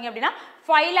வந்து பார்த்தீங்க அப்படின்னா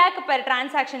 5 lakh பெர்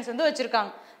டிரான்சாக்ஷன்ஸ் வந்து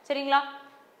வச்சுருக்காங்க. சரிங்களா,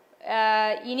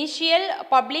 initial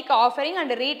public offering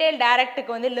and retail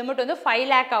டைரக்ட்டுக்கு வந்து லிமிட் வந்து 5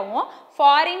 lakh ஆகும்.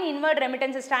 Foreign inward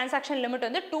remittances transaction limit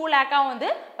வந்து 2 lakh வந்து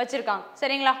வச்சுருக்காங்க.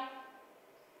 சரிங்களா,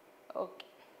 ஓகே.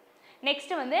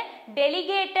 நெக்ஸ்ட் வந்து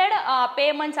டெலிகேட்டட்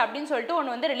பேமெண்ட்ஸ் அப்படின்னு சொல்லிட்டு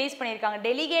ஒன்று வந்து ரிலீஸ் பண்ணியிருக்காங்க.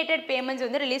 டெலிகேட்டட் பேமெண்ட்ஸ்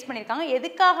வந்து ரிலீஸ் பண்ணியிருக்காங்க.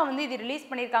 எதுக்காக வந்து இது ரிலீஸ்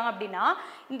பண்ணியிருக்காங்க அப்படின்னா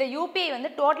இந்த யூபிஐ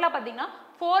வந்து டோட்டலாக பார்த்தீங்கன்னா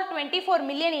 424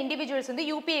 million இண்டிவிஜுவல்ஸ் வந்து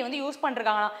யூபிஐ வந்து யூஸ்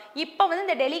பண்ணிருக்காங்க. இப்போ வந்து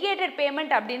இந்த டெலிகேட்டட்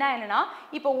பேமெண்ட் அப்படின்னா என்னன்னா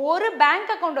இப்போ ஒரு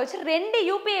பேங்க் அக்கௌண்ட் வச்சு 2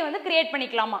 யூபிஐ வந்து கிரியேட்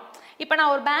பண்ணிக்கலாமா. இப்போ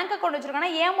நான் ஒரு பேங்க் அக்கௌண்ட்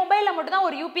வச்சிருக்கேன்னா என் மொபைலில் மட்டும் தான்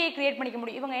ஒரு யூபிஐ கிரியேட் பண்ணிக்க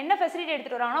முடியும். இவங்க என்ன ஃபெசிலிட்டி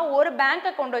எடுத்துகிட்டு வராங்கன்னா ஒரு பேங்க்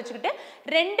அக்கௌண்ட் வச்சுக்கிட்டு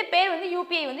 2 பேர் வந்து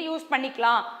யூபிஐ வந்து யூஸ்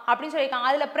பண்ணிக்கலாம் அப்படின்னு சொல்லியிருக்காங்க.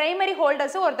 அதில் பிரைமரி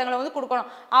ஹோல்டர்ஸும் ஒருத்தங்களை வந்து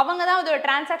கொடுக்கணும். அவங்க தான் அதோட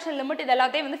டிரான்சாக்ஷன் லிமிட் இது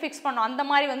எல்லாத்தையும் வந்து ஃபிக்ஸ் பண்ணணும். அந்த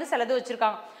மாதிரி வந்து சிலது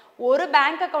வச்சுருக்காங்க. ஒரு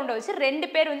பேங்க் அக்கௌண்ட்டை வச்சு 2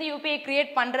 பேர் வந்து யூபிஐ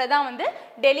கிரியேட் பண்ணுறது தான் வந்து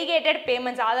டெலிகேட்டட்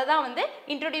பேமெண்ட்ஸ். அதை தான் வந்து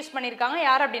இன்ட்ரடியூஸ் பண்ணியிருக்காங்க.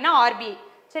 யார் அப்படின்னா ஆர்பிஐ.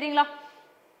 சரிங்களா,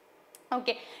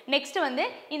 ஓகே. நெக்ஸ்ட் வந்து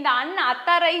இந்த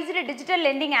அன்அத்தாரைஸ்டு டிஜிட்டல்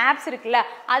லெண்டிங் ஆப்ஸ் இருக்குல்ல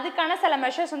அதுக்கான சில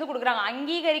மெஷர்ஸ் வந்து கொடுக்குறாங்க.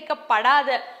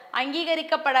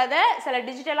 அங்கீகரிக்கப்படாத சில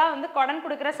டிஜிட்டலாக வந்து கடன்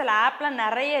கொடுக்குற சில ஆப்லாம்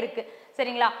நிறைய இருக்குது.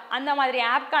 சரிங்களா, அந்த மாதிரி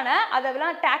ஆப்க்கான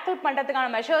அதெல்லாம் டேக்கிள்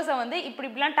பண்ணுறதுக்கான மெஷர்ஸை வந்து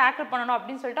இப்படிலாம் டேக்கிள் பண்ணணும்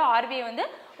அப்படின்னு சொல்லிட்டு ஆர்பிஐ வந்து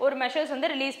ஒரு மெஷர்ஸ்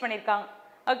வந்து ரிலீஸ் பண்ணியிருக்காங்க.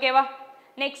 ஓகேவா,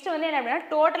 நெக்ஸ்ட் வந்து என்ன அப்படின்னா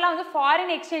டோட்டலாக வந்து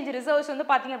ஃபாரின் எக்ஸ்சேஞ்ச் ரிசர்வ்ஸ் வந்து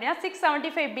பார்த்தீங்க அப்படின்னா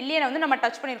 675 billion வந்து நம்ம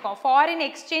டச் பண்ணியிருக்கோம். ஃபாரின்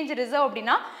எக்ஸ்சேஞ்ச் ரிசர்வ்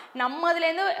அப்படின்னா நம்ம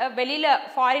அதுலேருந்து வெளியில்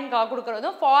ஃபாரின்காக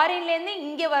கொடுக்குறதும் ஃபாரின்லேருந்து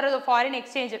இங்கே வர்றது ஃபாரின்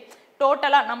எக்ஸ்சேஞ்சு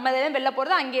டோட்டலாக நம்ம இதுலேருந்து வெளில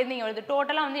போகிறது அங்கேருந்து இங்கே வருது.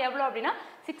 டோட்டலாக வந்து எவ்வளோ அப்படின்னா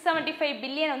 675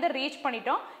 billion வந்து ரீச்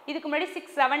பண்ணிட்டோம். இதுக்கு முன்னாடி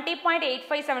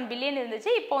 670.857 billion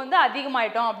இருந்துச்சு. இப்போ வந்து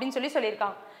அதிகமாயிட்டோம் அப்படின்னு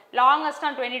சொல்லியிருக்காங்க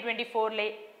லாங்கஸ்டாக 2024லே.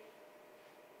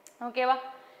 ஓகேவா,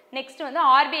 நெக்ஸ்ட் வந்து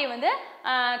ஆர்பிஐ வந்து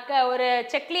ஒரு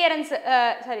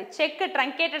செக்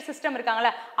ட்ரங்கேட்டட் சிஸ்டம்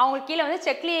இருக்காங்களா அவங்களுக்கு கீழே வந்து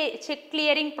செக்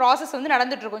கிளியரிங் ப்ராசஸ் வந்து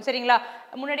நடந்துட்டு இருக்கும். சரிங்களா,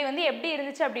 முன்னாடி வந்து எப்படி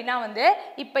இருந்துச்சு அப்படின்னா வந்து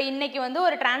இப்போ இன்னைக்கு வந்து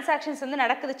ஒரு டிரான்சாக்ஷன்ஸ் வந்து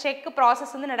நடக்குது, செக்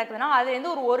ப்ராசஸ் வந்து நடக்குதுன்னா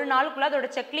அதுலேருந்து ஒரு நாளுக்குள்ள அதோட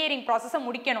செக் கிளியரிங் ப்ராசஸை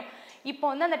முடிக்கணும். இப்போ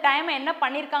வந்து அந்த டைமை என்ன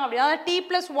பண்ணியிருக்காங்க அப்படின்னா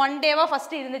T+1 டேவாக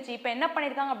ஃபஸ்ட்டு இருந்துச்சு. இப்போ என்ன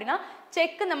பண்ணியிருக்காங்க அப்படின்னா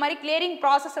செக் இந்த மாதிரி கிளியரிங்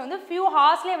ப்ராசஸை வந்து ஃபியூ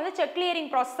ஹார்ஸ்லேயே வந்து செக் கிளியரிங்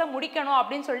ப்ராசஸை முடிக்கணும்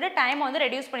அப்படின்னு சொல்லிட்டு டைமை வந்து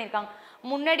ரெடியூஸ் பண்ணியிருக்காங்க.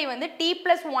 முன்னாடி வந்து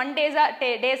T+1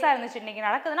 டேஸாக இருந்துச்சு. இன்றைக்கி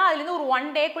நடக்குதுன்னா அதுலேருந்து ஒரு 1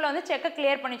 டேக்குள்ளே வந்து செக்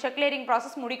கிளியரிங்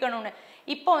ப்ராசஸ் முடிக்கணும்னு.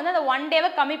 இப்போ வந்து அந்த 1 டேவை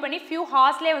கம்மி பண்ணி ஃபியூ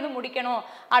ஹார்ஸ்லேயே வந்து முடிக்கணும்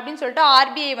அப்படின்னு சொல்லிட்டு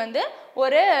ஆர்பிஐ வந்து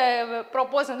ஒரு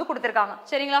ப்ரொப்போஸ் வந்து கொடுத்துருக்காங்க.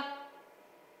 சரிங்களா,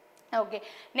 ஓகே.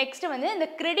 நெக்ஸ்ட் வந்து இந்த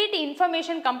கிரெடிட்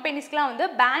இன்ஃபர்மேஷன் கம்பெனிஸ்க்குலாம் வந்து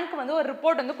பேங்க் வந்து ஒரு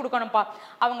ரிப்போர்ட் வந்து கொடுக்கணும்ப்பா.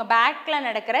 அவங்க பேங்க்கில்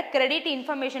நடக்கிற கிரெடிட்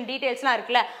இன்ஃபர்மேஷன் டீட்டெயில்ஸ்லாம்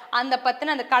இருக்குல்ல அந்த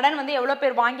பற்றின அந்த கடன் வந்து எவ்வளோ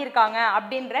பேர் வாங்கியிருக்காங்க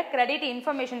அப்படின்ற கிரெடிட்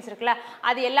இன்ஃபர்மேஷன்ஸ் இருக்குல்ல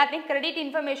அது எல்லாத்தையும் கிரெடிட்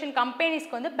இன்ஃபர்மேஷன்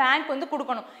கம்பெனிஸ்க்கு வந்து பேங்க் வந்து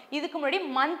கொடுக்கணும். இதுக்கு முன்னாடி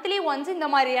மந்த்லி ஒன்ஸ் இந்த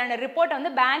மாதிரியான ரிப்போர்ட்டை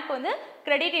வந்து பேங்க் வந்து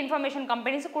கிரெடிட் இன்ஃபர்மேஷன்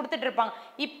கம்பெனிஸ் கொடுத்துட்டு இருப்பாங்க.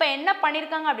 இப்போ என்ன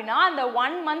பண்ணியிருக்காங்க அப்படின்னா அந்த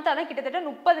 1 month அதான் கிட்டத்தட்ட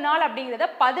 30 நாள் அப்படிங்கிறத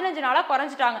 15 நாளாக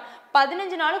குறைஞ்சிட்டாங்க.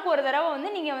 15 நாளுக்கு ஒரு தடவை வந்து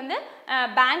நீங்கள் வந்து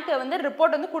பேங்க் வந்து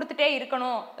ரிப்போர்ட் வந்து கொடுத்துட்டே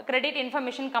இருக்கணும் கிரெடிட்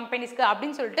இன்ஃபர்மேஷன் கம்பெனிஸ்க்கு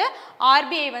அப்படின்னு சொல்லிட்டு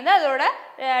ஆர்பிஐ வந்து அதோட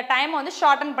டைமை வந்து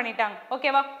ஷார்டன் பண்ணிட்டாங்க.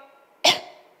 ஓகேவா,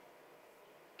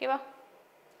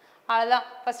 அதுதான்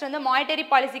ஃபர்ஸ்ட் வந்து மானிட்டரி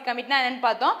பாலிசி கமிட்டினா என்னன்னு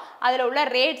பார்த்தோம். அதில் உள்ள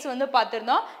ரேட்ஸ் வந்து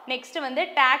பார்த்துருந்தோம். நெக்ஸ்ட் வந்து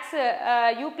டேக்ஸ்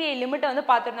யூபிஐ லிமிட்டை வந்து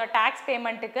பார்த்துருந்தோம். டேக்ஸ்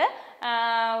பேமெண்ட்டுக்கு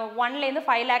 1லேருந்து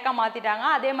 5 lakh மாற்றிட்டாங்க.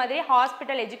 அதே மாதிரி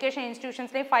ஹாஸ்பிட்டல் எஜுகேஷன்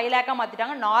இன்ஸ்டிடியூஷன்ஸ்லேயும் 5 lakh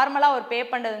மாற்றிட்டாங்க. நார்மலாக ஒரு பே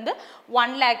பண்ணுறது வந்து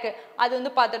 1 lakh அது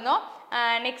வந்து பார்த்துருந்தோம்.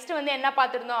 நெக்ஸ்ட் வந்து என்ன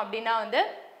பார்த்துருந்தோம் அப்படின்னா வந்து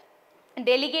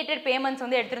டெலிகேட்டட் பேமெண்ட்ஸ்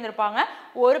வந்து எடுத்துருந்துருப்பாங்க.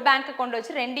 ஒரு பேங்க் அக்கௌண்ட்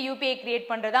வச்சு 2 UPI கிரியேட்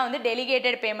பண்ணுறது தான் வந்து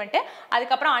டெலிகேட்டட் பேமெண்ட்டு.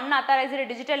 அதுக்கப்புறம் அன்அத்தாரைஸ்டு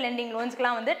டிஜிட்டல் லெண்டிங்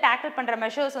லோன்ஸ்க்குலாம் வந்து டேக்கிள் பண்ணுற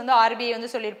மெஷர்ஸ் வந்து RBI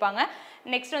வந்து சொல்லியிருப்பாங்க.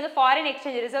 நெக்ஸ்ட் வந்து ஃபாரின்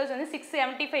எக்ஸ்சேஞ்ச் ரிசர்வ்ஸ் வந்து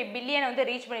 675 பில்லியன் வந்து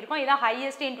ரீச் பண்ணியிருக்கோம். இதான்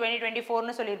ஹையஸ்ட் இன்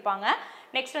 2024னு சொல்லியிருப்பாங்க.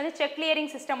 நெக்ஸ்ட் வந்து செக்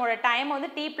கிளியரிங் சிஸ்டமோட டைம் வந்து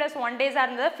T+1 டேஸாக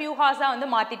இருந்ததை ஃபியூ ஹார்ஸாக வந்து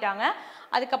மாற்றிட்டாங்க.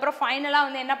 அதுக்கப்புறம் ஃபைனலாக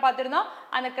வந்து என்ன பார்த்துருந்தோம்,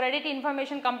 அந்த கிரெடிட்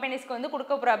இன்ஃபர்மேஷன் கம்பெனிஸ்க்கு வந்து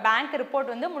கொடுக்க போகிற பேங்க்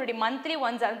ரிப்போர்ட் வந்து முன்னாடி மந்த்லி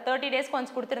ஒன்ஸ் 30 டேஸ்க்கு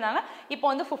ஒன்ஸ் கொடுத்துருந்தாங்க. இப்போ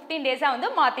வந்து 15 டேஸாக வந்து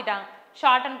மாற்றிட்டாங்க,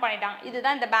 ஷார்டன் பண்ணிட்டாங்க.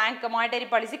 இதுதான் இந்த பேங்க் மானிட்டரி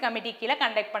பாலிசி கமிட்டி கீழே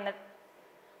கண்டக்ட் பண்ணது.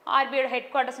 RBIயோட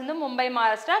ஹெட் குவார்ட்டர்ஸ் வந்து மும்பை,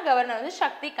 மகாராஷ்டிரா. கவர்னர் வந்து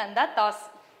சக்தி கந்தா தாஸ்.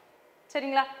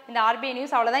 சரிங்களா, இந்த RBI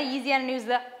நியூஸ் அவ்வளோதான். ஈஸியான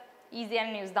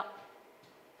நியூஸ் தான்.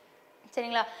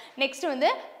 சரிங்களா, நெக்ஸ்ட் வந்து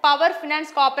பவர்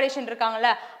ஃபினான்ஸ் கார்பரேஷன் இருக்காங்கல்ல,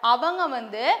 அவங்க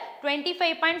வந்து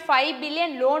 25.5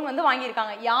 பில்லியன் லோன் வந்து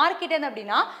வாங்கியிருக்காங்க. யார்கிட்டேருந்து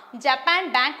அப்படின்னா Japan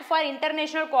bank for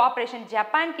international cooperation,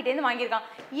 Japan கிட்டேருந்து வாங்கியிருக்காங்க.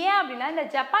 ஏன் அப்படின்னா இந்த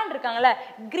ஜப்பான் இருக்காங்கல்ல,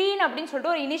 கிரீன் அப்படின்னு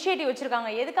சொல்லிட்டு ஒரு இனிஷியேட்டிவ்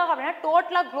வச்சிருக்காங்க. எதுக்காக அப்படின்னா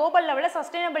டோட்டலாக குளோபல் லெவலில்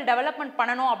சஸ்டைனபிள் டெவலப்மெண்ட்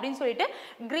பண்ணணும் அப்படின்னு சொல்லிட்டு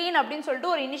கிரீன் அப்படின்னு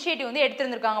சொல்லிட்டு ஒரு இனிஷியேட்டிவ் வந்து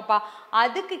எடுத்துருந்துருக்காங்கப்பா.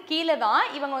 அதுக்கு கீழே தான்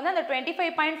இவங்க வந்து அந்த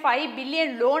 25.5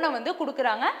 பில்லியன் லோனை வந்து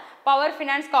கொடுக்குறாங்க, பவர்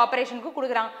ஃபினான்ஸ் கார்பரேஷனுக்கு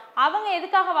கொடுக்குறாங்க. அவங்க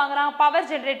எதுக்காக வாங்குறாங்க, பவர்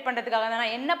ஜென்ரேட் பண்ணுறதுக்காக தானே.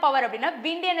 என்ன பவர் அப்படின்னா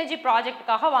விண்ட் எனர்ஜி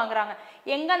ப்ராஜெக்ட்டுக்காக வாங்குறாங்க.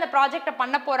 எங்கே அந்த ப்ராஜெக்டை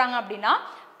பண்ண போகிறாங்க அப்படின்னா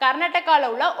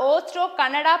கர்நாடகாவில் உள்ள ஓஸ்ட்ரோ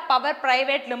கனடா பவர்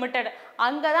பிரைவேட் லிமிடெட்,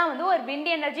 அங்கே தான் வந்து ஒரு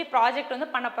விண்ட் எனர்ஜி ப்ராஜெக்ட்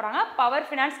வந்து பண்ண போகிறாங்க பவர்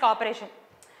ஃபினான்ஸ் கார்பரேஷன்.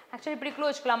 ஆக்சுவலி இப்படி க்ளூ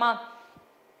வச்சுக்கலாமா,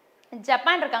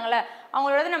 ஜப்பான் இருக்காங்களே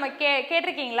அவங்களோட நம்ம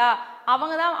கேட்டிருக்கீங்களா,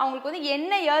 அவங்க தான் அவங்களுக்கு வந்து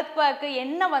என்ன எர்த்குவேக்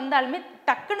என்ன வந்தாலுமே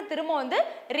டக்குன்னு திரும்ப வந்து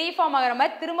ரீஃபார்ம் ஆகிற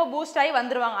மாதிரி திரும்ப பூஸ்ட் ஆகி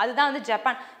வந்துடுவாங்க. அதுதான் வந்து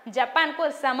ஜப்பானுக்கு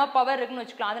ஒரு செம பவர் இருக்குன்னு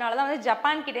வச்சுக்கலாம். அதனால தான் வந்து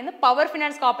ஜப்பான் கிட்டேருந்து பவர்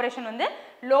ஃபினான்ஸ் கார்பரேஷன் வந்து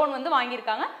லோன் வந்து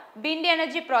வாங்கியிருக்காங்க. விண்ட்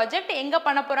எனர்ஜி ப்ராஜெக்ட் எங்கே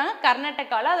பண்ண போகிறாங்க,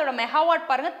 கர்நாடகாவில். அதோட மெகாவாட்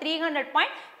பாருங்கள்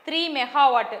 300.3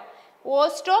 மெகாவாட்.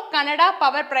 ஓஸ்ட்ரோ கனடா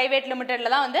பவர் பிரைவேட்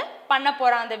லிமிடெட்ல தான் வந்து பண்ண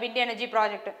போகிறாங்க அந்த விண்ட் எனர்ஜி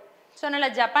ப்ராஜெக்ட். சொன்னல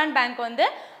ஜப்பான் பேங்க் வந்து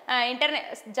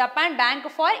Japan bank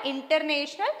for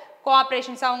international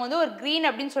cooperations, அவங்க வந்து ஒரு கிரீன்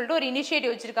அப்படின்னு சொல்லிட்டு ஒரு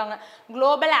இனிஷியேட்டிவ் வச்சிருக்காங்க.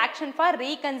 Global action for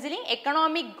ரீகன்சிலிங்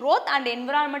economic growth and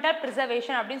environmental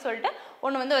preservation அப்படின்னு சொல்லிட்டு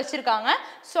ஒன்று வந்து வச்சுருக்காங்க.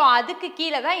 ஸோ அதுக்கு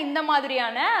கீழே தான் இந்த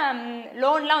மாதிரியான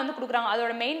லோன்லாம் வந்து கொடுக்குறாங்க.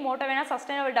 அதோட மெயின் மோட்டோ வேணால்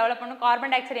sustainable development,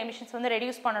 carbon di oxide emissions வந்து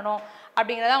ரெடியூஸ் பண்ணணும்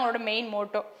அப்படிங்கிறத அவங்களோட மெயின்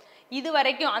மோட்டோ. இது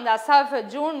வரைக்கும் அந்த அசாஃப்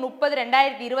ஜூன் 30,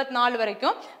 2024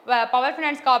 வரைக்கும் பவர்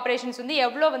ஃபினான்ஸ் கார்பரேஷன்ஸ் வந்து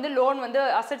எவ்வளோ வந்து லோன் வந்து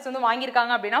அசட்ஸ் வந்து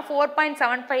வாங்கியிருக்காங்க அப்படின்னா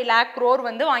 4.75 lakh crore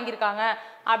வந்து வாங்கியிருக்காங்க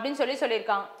அப்படின்னு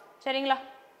சொல்லியிருக்காங்க. சரிங்களா,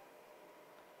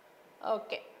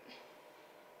 ஓகே,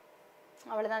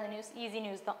 அவ்வளோதான் அந்த நியூஸ். ஈஸி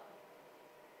நியூஸ் தான்.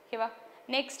 ஓகேவா,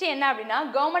 நெக்ஸ்ட் என்ன அப்படின்னா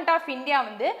கவர்மெண்ட் ஆஃப் இந்தியா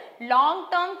வந்து லாங்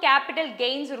டேர்ம் கேபிட்டல்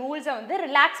கெயின்ஸ் ரூல்ஸை வந்து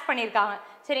ரிலாக்ஸ் பண்ணியிருக்காங்க.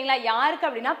 சரிங்களா, யாருக்கு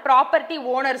அப்படின்னா ப்ராப்பர்ட்டி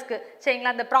ஓனர்ஸ்க்கு.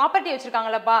 சரிங்களா, அந்த ப்ராப்பர்ட்டி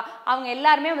வச்சுருக்காங்களப்பா அவங்க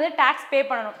எல்லாருமே வந்து டேக்ஸ் பே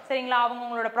பண்ணணும். சரிங்களா,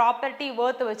 அவங்களோட ப்ராப்பர்ட்டி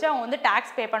ஒர்த்தை வச்சு அவங்க வந்து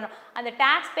டேக்ஸ் பே பண்ணணும். அந்த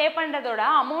டேக்ஸ் பே பண்ணுறதோட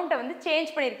அமௌண்ட்டை வந்து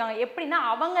சேஞ்ச் பண்ணியிருக்காங்க. எப்படின்னா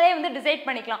அவங்களே வந்து டிசைட்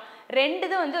பண்ணிக்கலாம். 2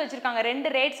 இது வந்து வச்சுருக்காங்க, 2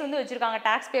 ரேட்ஸ் வந்து வச்சுருக்காங்க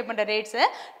டேக்ஸ் பே பண்ணுற ரேட்ஸு.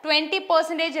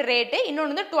 20% ரேட்டு,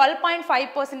 இன்னொன்று வந்து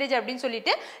 12.5% அப்படின்னு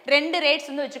சொல்லிட்டு 2 ரேட்ஸ்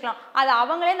வந்து வச்சுக்கலாம். அது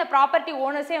அவங்களே இந்த ப்ராப்பர்ட்டி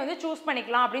ஓனர்ஸே வந்து சூஸ்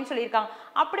பண்ணிக்கலாம் அப்படின்னு சொல்லியிருக்காங்க.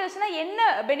 அப்படி வச்சுன்னா என்ன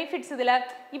பெனிஃபிட்ஸ் இதில்,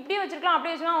 இப்படி வச்சுருக்கலாம்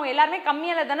அப்படி வச்சுக்கலாம், அவங்க எல்லாருமே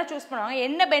கம்மியாக தானே சூஸ் பண்ணுவாங்க.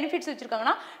 என்ன பெனிஃபிட்ஸ்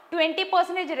வச்சுருக்காங்கன்னா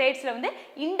 20% ரேட்ஸில் வந்து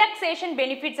இண்டெக்ஸேஷன்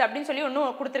பெனிஃபிட்ஸ் அப்படின்னு சொல்லி ஒன்று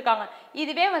கொடுத்துருக்காங்க.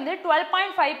 இதுவே வந்து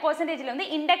 12.5%ல வந்து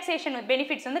இண்டெக்ஸேஷன்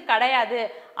பெனிஃபிட்ஸ் வந்து கிடையாது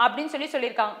அப்படின்னு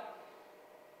சொல்லியிருக்காங்க.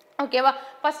 ஓகேவா,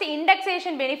 ஃபர்ஸ்ட்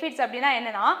இண்டெக்ஸேஷன் பெனிஃபிட்ஸ் அப்படின்னா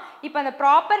என்னன்னா, இப்போ அந்த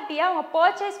ப்ராப்பர்ட்டியை அவங்க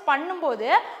பர்ச்சேஸ் பண்ணும்போது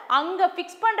அங்கே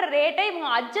ஃபிக்ஸ் பண்ணுற ரேட்டை இவங்க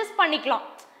அட்ஜஸ்ட் பண்ணிக்கலாம்.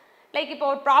 லைக் இப்போ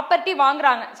ஒரு ப்ராப்பர்ட்டி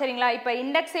வாங்குறாங்க. சரிங்களா, இப்போ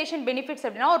இண்டெக்ஸேஷன் பெனிஃபிட்ஸ்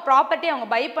அப்படின்னா ஒரு ப்ராப்பர்ட்டி அவங்க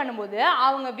பை பண்ணும்போது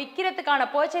அவங்க விற்கிறதுக்கான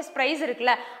பர்ச்சேஸ் ப்ரைஸ்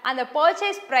இருக்குல்ல, அந்த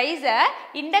பர்ச்சேஸ் ப்ரைஸை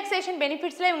இண்டெக்ஸேஷன்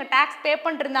பெனிஃபிட்ஸில் இவங்க டேக்ஸ் பே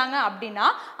பண்ணிருந்தாங்க அப்படின்னா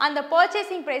அந்த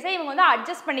பர்ச்சேசிங் ப்ரைஸை இவங்க வந்து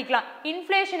அட்ஜஸ்ட் பண்ணிக்கலாம்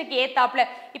இன்ஃப்ளேஷனுக்கு ஏற்றாப்புல.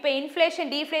 இப்போ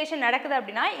இன்ஃப்ளேஷன் டீஃப்ளேஷன் நடக்குது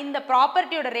அப்படின்னா இந்த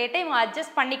ப்ராப்பர்ட்டியோட ரேட்டை இவங்க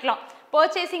அட்ஜஸ்ட் பண்ணிக்கலாம்.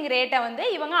 பர்ச்சேசிங் ரேட்டை வந்து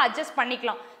இவங்க அட்ஜஸ்ட்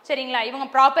பண்ணிக்கலாம். சரிங்களா, இவங்க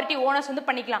ப்ராப்பர்ட்டி ஓனர்ஸ் வந்து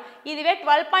பண்ணிக்கலாம். இதுவே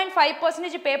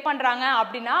 12.5% பே பண்ணுறாங்க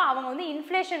அப்படின்னா அவங்க வந்து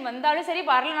இன்ஃப்ளேஷன் வந்தாலும் சரி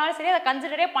வரலனாலும் சரி அதை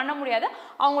கன்சிடரே பண்ண முடியாது.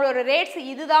 அவங்களோட ரேட்ஸ்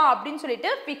இதுதான் அப்படின்னு சொல்லிட்டு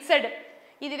ஃபிக்ஸடு.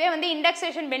 இதுவே வந்து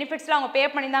இண்டெக்ஸேஷன் பெனிஃபிட்ஸில் அவங்க பே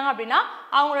பண்ணியிருந்தாங்க அப்படின்னா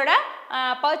அவங்களோட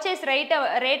பர்ச்சேஸ்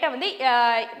ரேட்டை வந்து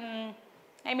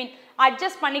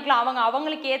அட்ஜஸ்ட் பண்ணிக்கலாம்.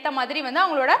 அவங்களுக்கு ஏற்ற மாதிரி வந்து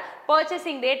அவங்களோட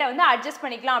பர்ச்சேசிங் ரேட்டை வந்து அட்ஜஸ்ட்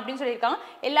பண்ணிக்கலாம் அப்படின்னு சொல்லியிருக்காங்க.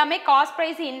 எல்லாமே காஸ்ட்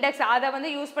ப்ரைஸ் இண்டெக்ஸ் அதை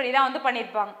வந்து யூஸ் பண்ணி தான் வந்து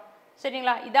பண்ணியிருப்பாங்க.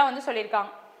 சரிங்களா, இதான் வந்து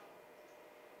சொல்லியிருக்காங்க.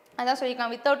 அதான்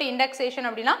சொல்லியிருக்காங்க வித்தவுட் இண்டெக்ஸேஷன்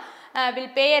அப்படின்னா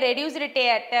will pay reduced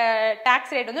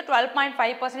tax rate வந்து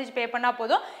 12.5% பே பண்ணால்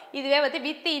போதும். இதுவே வந்து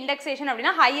வித் இண்டெக்ஸேஷன்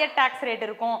அப்படின்னா ஹையர் டேக்ஸ் ரேட்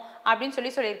இருக்கும் அப்படின்னு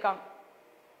சொல்லியிருக்காங்க.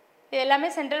 இது எல்லாமே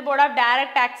சென்ட்ரல் போர்ட் ஆஃப்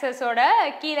டைரக்ட் டாக்ஸஸோட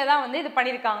கீழே தான் வந்து இது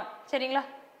பண்ணியிருக்காங்க. சரிங்களா,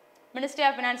 மினிஸ்ட்ரி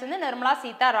ஆஃப் ஃபினான்ஸ் வந்து நிர்மலா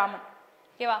சீதாராமன்.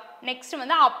 ஓகேவா நெக்ஸ்ட்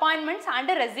வந்து அப்பாயின்மெண்ட்ஸ்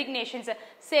அண்ட் ரெசிக்னேஷன்ஸ்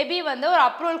செபி வந்து ஒரு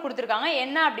அப்ரூவல் கொடுத்துருக்காங்க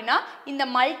என்ன அப்படின்னா இந்த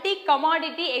மல்டி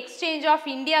கமாடிட்டி எக்ஸ்சேஞ்ச் ஆஃப்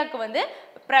இந்தியாவுக்கு வந்து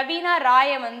பிரவீனா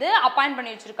ராயை வந்து அப்பாயிண்ட்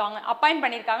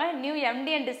பண்ணியிருக்காங்க நியூ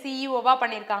எம்டி அண்ட் சிஇஓவா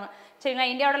பண்ணியிருக்காங்க சரிங்களா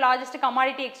இந்தியாவோட லார்ஜஸ்ட்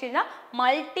கமாடிட்டி எக்ஸ்சேஞ்ச் தான்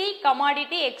multi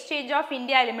commodity exchange of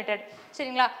India limited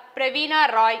சரிங்களா பிரவீனா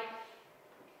ராய்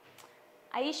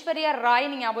ஐஸ்வர்யா ராய்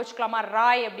நீங்கள் ஞாபகம் வச்சுக்கலாமா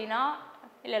ராய் அப்படின்னா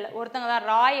இல்லை ஒருத்தங்க தான்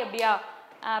ராய் அப்படியா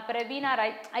பிரவீனா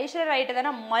ராய் ஐஸ்வர்யா ராய்கிட்ட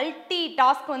தானே மல்டி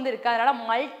டாஸ்க் வந்து இருக்குது அதனால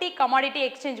மல்டி கமாடிட்டி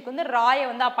எக்ஸ்சேஞ்சுக்கு வந்து ராயை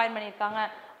வந்து அப்பாயிண்ட் பண்ணியிருக்காங்க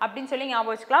அப்படின்னு சொல்லி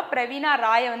ஞாபகம் வச்சுக்கலாம் பிரவீனா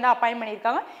ராயை வந்து அப்பாயிண்ட்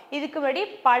பண்ணியிருக்காங்க இதுக்கு முன்னாடி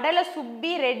படல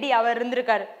சுப்பி ரெட்டி அவர்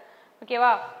இருந்திருக்காரு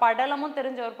ஓகேவா படலமும்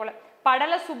தெரிஞ்சவர் போல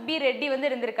படல சுப்பி ரெட்டி வந்து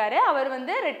இருந்திருக்காரு அவர்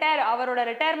வந்து அவரோட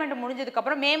ரிட்டையர்மெண்ட்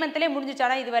முடிஞ்சதுக்கப்புறம் மே மந்த்லேயே முடிஞ்சிச்சு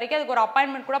ஆனால் இது வரைக்கும் அதுக்கு ஒரு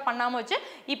அப்பாயின்மெண்ட் கூட பண்ணாமல் வச்சு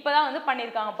இப்போ தான் வந்து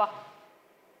பண்ணியிருக்காங்கப்பா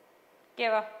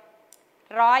ஓகேவா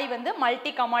ராய் வந்து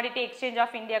மல்டி கமாடிட்டி எக்ஸ்சேஞ்ச்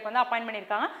ஆஃப் இந்தியாவுக்கு வந்து அப்பாயிண்ட்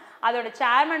பண்ணியிருக்காங்க அதோட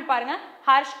சேர்மன் பாருங்க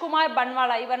ஹர்ஷ்குமார்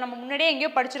பன்வாலா இவர் நம்ம முன்னாடியே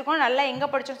எங்கேயோ படிச்சிருக்கோம் நல்லா எங்கே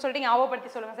படிச்சோம்னு சொல்லிட்டு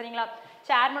ஞாபகப்படுத்தி சொல்லுங்க சரிங்களா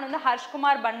சேர்மன் வந்து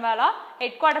ஹர்ஷ்குமார் பன்வாலா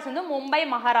ஹெட் குவார்ட்டர்ஸ் வந்து மும்பை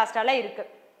மகாராஷ்டிரால இருக்கு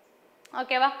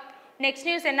ஓகேவா நெக்ஸ்ட்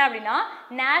நியூஸ் என்ன அப்படின்னா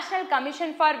நேஷனல்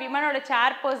கமிஷன் ஃபார் விமனோட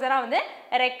சேர்பர்சனாக வந்து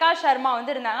ரெக்கா சர்மா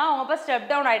வந்து இருந்தாங்க அவங்க இப்போ ஸ்டெப்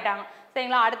டவுன் ஆயிட்டாங்க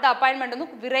சரிங்களா அடுத்த அப்பாயின்மெண்ட் வந்து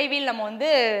விரைவில் நம்ம வந்து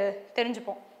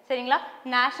தெரிஞ்சுப்போம் சரிங்களா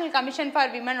நேஷனல் கமிஷன்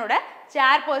ஃபார் விமனோட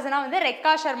சேர்பர்சனாக வந்து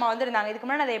ரெக்கா சர்மா வந்து இருந்தாங்க இதுக்கு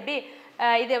முன்னாடி அது எப்படி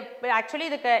இது ஆக்சுவலி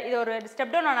இது ஒரு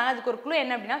ஸ்டெப் டவுன் ஆனாங்க அதுக்கு ஒரு க்ளூ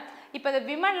என்ன அப்படின்னா இப்போ இந்த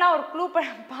விமன்லாம் ஒரு க்ளூ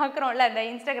பார்க்குறோம்ல இந்த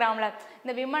இன்ஸ்டாகிராமில்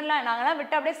இந்த விமன்லாம் நாங்களாம்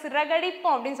விட்டு அப்படியே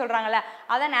சிறகடிப்போம் அப்படின்னு சொல்கிறாங்கல்ல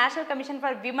அதான் நேஷனல் கமிஷன்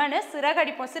ஃபார் விமனு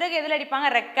சிறகடிப்போம் சிறகு எதில்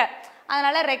அடிப்பாங்க ரெக்கை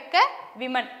அதனால் ரெக்கை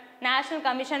women national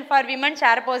commission for women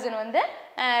chairperson வந்து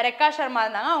ரெக்கா சர்மா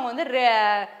இருந்தாங்க அவங்க வந்து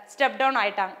ஸ்டெப் டவுன்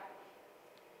ஆயிட்டாங்க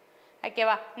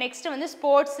ஓகேவா நெக்ஸ்ட் வந்து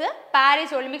ஸ்போர்ட்ஸு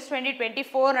பாரிஸ் ஒலிம்பிக்ஸ்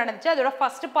 2024 நடந்துச்சு அதோட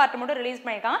ஃபர்ஸ்ட் பார்ட் மட்டும் ரிலீஸ்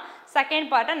பண்ணியிருக்காங்க செகண்ட்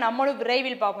பார்ட்டை நம்மளும்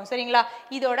விரைவில் பார்ப்போம் சரிங்களா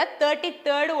இதோட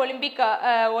 33rd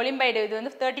ஒலிம்பைடு இது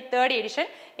வந்து 33rd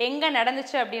எடிஷன் எங்கே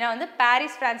நடந்துச்சு அப்படின்னா வந்து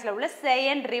பாரிஸ் பிரான்ஸில் உள்ள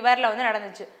செயன் ரிவரில் வந்து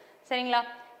நடந்துச்சு சரிங்களா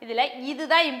இதில்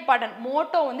இதுதான் இம்பார்ட்டன்ட்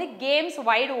மோட்டோ வந்து கேம்ஸ்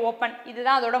வைடு ஓப்பன்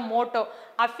இதுதான் அதோட மோட்டோ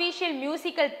அஃபிஷியல்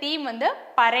மியூசிக்கல் தீம் வந்து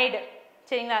பரேடு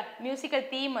சரிங்களா மியூசிக்கல்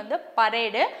தீம் வந்து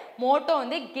பரேடு மோட்டோ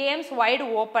வந்து கேம்ஸ் வைடு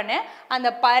ஓப்பனு அந்த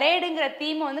பரேடுங்கிற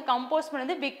தீமை வந்து கம்போஸ்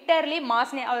பண்ணது விக்டர்லி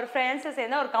மாஸ்னே அவர் ஃப்ரான்ஸை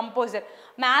சேர்ந்த ஒரு கம்போசர்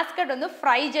மேஸ்கட் வந்து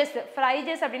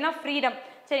ஃப்ரைஜஸ் அப்படின்னா ஃப்ரீடம்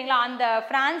சரிங்களா அந்த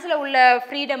ஃப்ரான்ஸில் உள்ள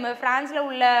ஃப்ரீடம் ஃப்ரான்ஸில்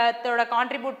உள்ளதோட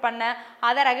கான்ட்ரிபியூட் பண்ண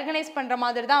அதை ரெகக்னைஸ் பண்ணுற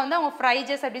மாதிரி தான் வந்து அவங்க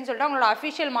ஃப்ரைஜஸ் அப்படின்னு சொல்லிட்டு அவங்களோட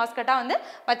அஃபிஷியல் மாஸ்கட்டாக வந்து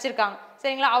வச்சுருக்காங்க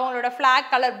சரிங்களா அவங்களோட flag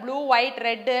colour blue white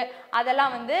red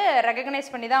அதெல்லாம் வந்து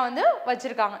ரெகக்னைஸ் பண்ணி தான் வந்து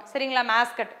வச்சுருக்காங்க சரிங்களா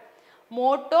mascot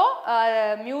Moto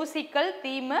musical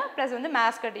theme plus வந்து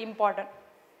மேஸ்கட் இம்பார்ட்டன்ட்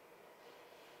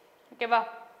ஓகேவா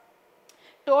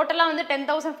டோட்டலாக வந்து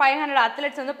 10,500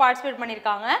 அத்லெட்ஸ் வந்து பார்ட்டிசிபேட்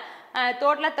பண்ணியிருக்காங்க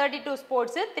டோட்டலாக 32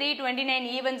 ஸ்போர்ட்ஸு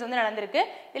 329 ஈவெண்ட்ஸ் வந்து நடந்திருக்கு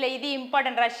இதில் இது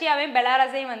இம்பார்ட்டன்ட் ரஷ்யாவையும்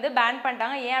பெலாரஸையும் வந்து பேன்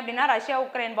பண்ணிட்டாங்க ஏன் அப்படின்னா ரஷ்யா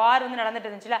உக்ரைன் வார் வந்து நடந்துட்டு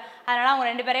இருந்துச்சுல அதனால்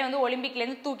அவங்க 2 பேரையும் வந்து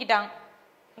ஒலிம்பிக்லேருந்து தூக்கிட்டாங்க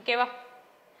ஓகேவா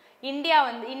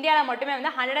இந்தியாவில் மட்டுமே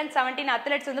வந்து 117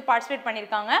 அத்லெட்ஸ் வந்து பார்ட்டிசிபேட்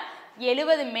பண்ணியிருக்காங்க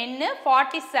 70 மென்னு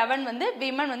 47 வந்து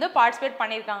விமன் வந்து பார்ட்டிசிபேட்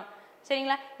பண்ணியிருக்காங்க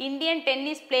சரிங்களா இந்தியன்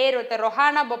டென்னிஸ் பிளேயர் ஒருத்தர்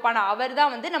ரொஹானா பொப்பானா அவர்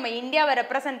தான் வந்து நம்ம இந்தியாவை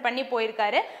ரெப்ரசென்ட் பண்ணி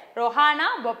போயிருக்காரு ரொஹானா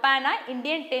பொப்பானா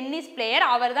இந்தியன் டென்னிஸ் பிளேயர்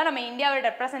அவர் தான் நம்ம இந்தியாவை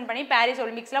ரெப்ரசென்ட் பண்ணி பாரிஸ்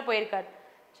ஒலிம்பிக்ஸில் போயிருக்காரு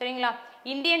சரிங்களா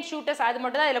இந்தியன் ஷூட்டர்ஸ் அது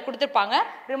மட்டும் தான் இதில் கொடுத்துருப்பாங்க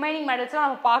ரிமைனிங் மெடல்ஸ்லாம்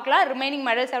நம்ம பார்க்கலாம் ரிமைனிங்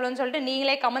மெடல்ஸ் எவ்வளோன்னு சொல்லிட்டு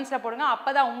நீங்களே கமெண்ட்ஸில் போடுங்க அப்போ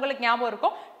தான் உங்களுக்கு ஞாபகம்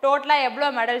இருக்கும் டோட்டலாக எவ்வளோ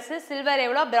மெடல்ஸு சில்வர்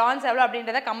எவ்வளோ பிரான்ஸ் எவ்வளோ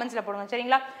அப்படின்றத கமெண்ட்ஸில் போடுங்க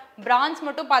சரிங்களா பிரான்ஸ்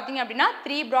மட்டும் பார்த்தீங்க அப்படின்னா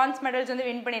 3 பிரான்ஸ் மெடல்ஸ் வந்து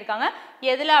வின் பண்ணியிருக்காங்க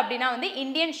எதில் அப்படின்னா வந்து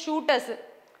இந்தியன் ஷூட்டர்ஸ்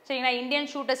சரிங்களா இந்தியன்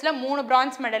ஷூட்டர்ஸில் 3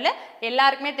 பிரான்ஸ் மெடலு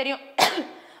எல்லாருக்குமே தெரியும்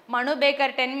மனு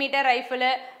பேக்கர் 10 மீட்டர்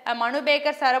ரைஃபிளு மனு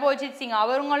பேக்கர் சரபோஜித் சிங்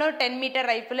அவங்களும் 10 மீட்டர்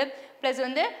ரைஃபிளு ப்ளஸ்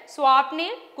வந்து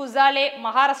ஸ்வாப்னில் குசாலே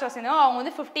மகாராஷ்டிரா சேர்ந்தவங்க அவங்க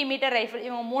வந்து 50 மீட்டர் ரைஃபிள்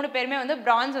இவங்க 3 பேருமே வந்து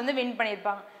பிரான்ஸ் வந்து வின்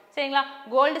பண்ணியிருப்பாங்க சரிங்களா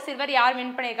கோல்டு சில்வர் யார்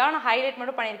வின் பண்ணியிருக்காங்க நான் ஹைலைட்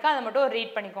மட்டும் பண்ணியிருக்கேன் அதை மட்டும்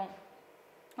ரீட் பண்ணிக்கோங்க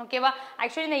ஓகேவா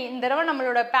ஆக்சுவலி இந்த தடவை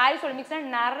நம்மளோட பாரிஸ் ஒலிம்பிக்ஸில்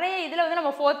நிறைய இதில் வந்து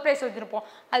நம்ம 4th ப்ரைஸ் வச்சுருப்போம்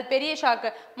அது பெரிய ஷாக்கு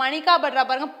மணிகா பட்ரா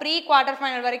பாருங்க ப்ரீ குவார்ட்டர்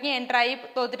ஃபைனல் வரைக்கும் என்ட்ரு ஆகி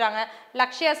தோத்துட்டாங்க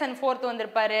லக்ஷ்யா சென் 4th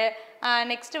வந்திருப்பாரு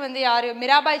நெக்ஸ்ட் வந்து யார்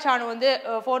மிராபாய் சானு வந்து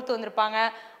 4th வந்திருப்பாங்க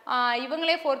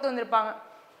இவங்களே 4th வந்திருப்பாங்க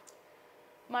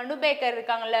மனு பேக்கர்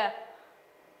இருக்காங்கல்ல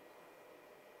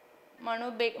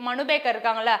மனு பேக்கர்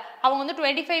இருக்காங்கல்ல அவங்க வந்து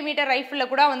 25 மீட்டர்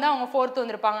ரைஃபிளில் கூட வந்து அவங்க 4th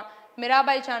வந்திருப்பாங்க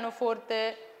மிராபாய் சானு 4th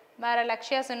வேற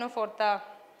Lakshya சென்னும் 4th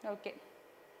okay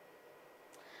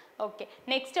okay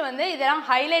next வந்து இதெல்லாம்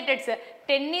ஹைலைட்டட்ஸ்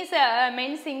டென்னிஸ்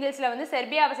மென் சிங்கிள்ஸில் வந்து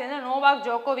செர்பியாவை சேர்ந்த நோவாக்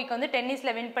ஜோகோவிக் வந்து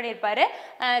டென்னிஸில் வின் பண்ணியிருப்பாரு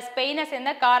ஸ்பெயினை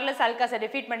சேர்ந்த கார்லஸ் அல்காஸை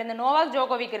டிஃபீட் பண்ணி இந்த நோவாக்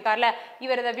ஜோகோவிக் இருக்கார்ல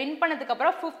இவர் இதை வின்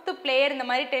பண்ணதுக்கப்புறம் 5th பிளேயர் இந்த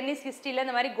மாதிரி டென்னிஸ் ஹிஸ்ட்ரியில்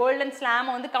இந்த மாதிரி கோல்டன்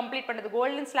ஸ்லாமை வந்து கம்ப்ளீட் பண்ணுறது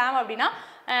கோல்டன் ஸ்லாம் அப்படின்னா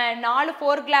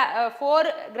ஃபோர்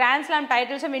கிராண்ட் ஸ்லாம்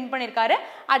டைட்டில்ஸும் வின் பண்ணியிருக்காரு.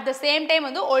 அட் த சேம் டைம்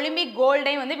வந்து ஒலிம்பிக்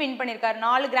கோல்டையும் வந்து வின் பண்ணியிருக்காரு.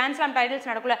 4 கிராண்ட் ஸ்லாம் டைட்டில்ஸ்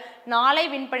நடக்குள்ள 4ஐ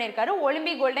வின் பண்ணியிருக்காரு.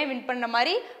 ஒலிம்பிக் கோல்டையும் வின் பண்ண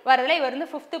மாதிரி வரதுல இவர்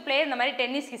வந்து 5th பிளேயர் இந்த மாதிரி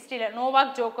டென்னிஸ் ஹிஸ்ட்ரியில்.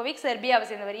 நோவாக் ஜோகோவிக் செர்பியாவை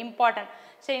சேர்ந்தவர், இம்பார்ட்டன்ட்.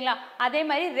 சரிங்களா? அதே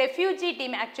மாதிரி ரெஃப்யூஜி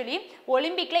டீம், ஆக்சுவலி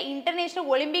ஒலிம்பிக்கில் international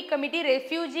Olympic committee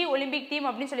refugee Olympic team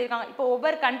அப்படின்னு சொல்லியிருக்காங்க. இப்போ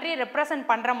ஒவ்வொரு கண்ட்ரியை ரெப்ரசன்ட்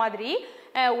பண்ணுற மாதிரி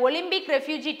ஒலிம்பிக்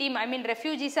ரெஃப்யூஜி டீம், ஐ மீன்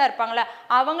ரெஃப்யூஜிஸாக இருப்பாங்களே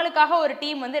அவங்களுக்காக ஒரு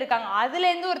டீம் வந்து இருக்காங்க.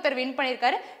 அதுலேருந்து ஒருத்தர் வின்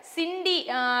பண்ணியிருக்காரு.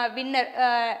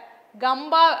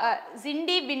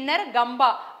 சிண்டி வின்னர் கம்பா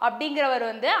அப்படிங்கிறவர்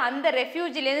வந்து அந்த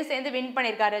ரெஃப்யூஜிலேருந்து சேர்ந்து வின்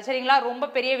பண்ணியிருக்காரு. சரிங்களா?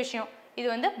 ரொம்ப பெரிய விஷயம். இது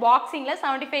வந்து பாக்ஸிங்கில்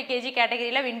 75 kg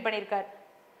கேட்டகரியில் வின் பண்ணியிருக்காரு.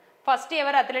 ஃபர்ஸ்ட்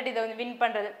எவர் அத்லெட் இதை வந்து வின்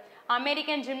பண்ணுறது.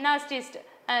 அமெரிக்கன் ஜிம்னாஸ்டிஸ்ட்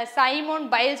சைமோன்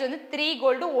பைல்ஸ் வந்து 3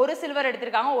 கோல்டு 1 சில்வர்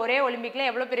எடுத்திருக்காங்க ஒரே ஒலிம்பிக்கில்.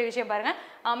 எவ்வளோ பெரிய விஷயம் பாருங்கள்.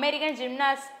 அமெரிக்கன்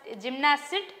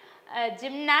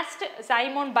ஜிம்னாஸ்ட்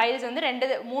சைமோன் பைல்ஸ் வந்து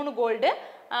 3 கோல்டு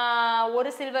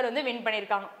 1 சில்வர் வந்து வின்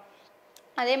பண்ணியிருக்காங்க.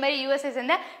 அதே மாதிரி யூஎஸ்ஏ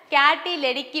சேர்ந்த கேட்டி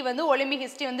லெடிக்கி வந்து ஒலிம்பிக்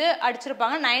ஹிஸ்ட்ரி வந்து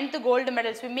அடிச்சிருப்பாங்க. 9th கோல்டு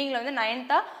மெடல், ஸ்விம்மிங்கில் வந்து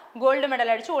 9th கோல்டு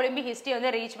மெடல் அடித்து ஒலிம்பிக் ஹிஸ்ட்ரி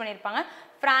வந்து ரீச் பண்ணியிருப்பாங்க.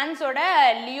 ஃப்ரான்ஸோட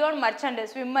லியோன் மர்ச்சண்ட்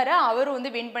ஸ்விம்மரு, அவர் வந்து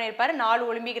வின் பண்ணியிருப்பார் 4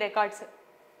 ஒலிம்பிக் ரெக்கார்ட்ஸ்.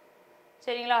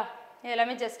 சரிங்களா?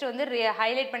 இதெல்லாமே ஜஸ்ட் வந்து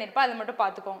ஹைலைட் பண்ணியிருப்பா, அதை மட்டும்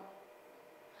பார்த்துக்கோங்க.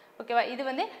 ஓகேவா? இது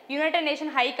வந்து United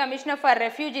nation high commissioner for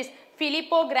refugees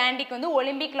Filippo கிராண்டிக்கு வந்து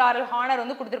ஒலிம்பிக் லாரல் ஹானர்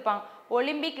வந்து கொடுத்துருப்பாங்க.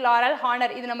 ஒலிம்பிக் லாரல்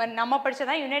ஹானர் இது நம்ம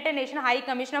படிச்சதான். United nation high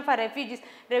commissioner for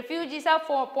ரெஃப்யூஜிஸாக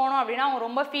போனோம் அப்படின்னா அவங்க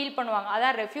ரொம்ப ஃபீல் பண்ணுவாங்க.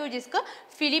 அதான் ரெஃப்யூஜிஸ்க்கு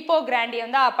ஃபிலிப்போ கிராண்டியை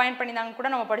வந்து அப்பாயிண்ட் பண்ணியிருந்தாங்க கூட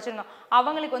நம்ம படிச்சிருந்தோம்.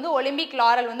 அவங்களுக்கு வந்து ஒலிம்பிக்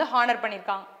லாரல் வந்து ஹானர்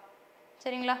பண்ணியிருக்காங்க.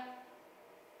 சரிங்களா?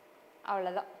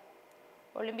 அவ்வளோதான்.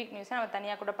 ஒலிம்பிக் நியூஸை நம்ம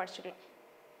தனியாக கூட படிச்சுக்கலாம்.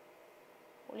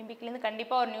 ஒலிம்பிக்லேருந்து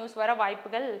கண்டிப்பாக ஒரு நியூஸ் வர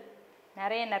வாய்ப்புகள்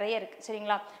நிறைய இருக்குது.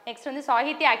 சரிங்களா? நெக்ஸ்ட் வந்து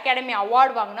சாகித்ய அகாடமி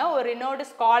அவார்டு வாங்கின ஒரு ரினோர்டு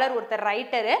ஸ்காலர், ஒருத்தர்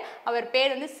ரைட்டரு, அவர்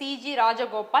பேர் வந்து சிஜி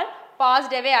ராஜகோபால்,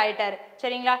 பாஸ்டவே ஆயிட்டாரு.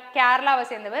 சரிங்களா? கேரளாவை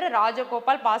சேர்ந்தவர்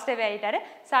ராஜகோபால் பாஸ்டவே ஆயிட்டாரு.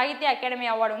 சாகித்ய அகாடமி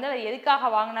அவார்டு வந்து அவர் எதுக்காக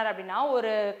வாங்கினார் அப்படின்னா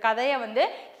ஒரு கதையை வந்து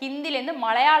ஹிந்திலேருந்து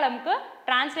மலையாளமுக்கு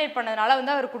டிரான்ஸ்லேட் பண்ணதுனால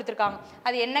வந்து அவர் கொடுத்துருக்காங்க.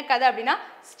 அது என்ன கதை அப்படின்னா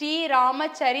ஸ்ரீராம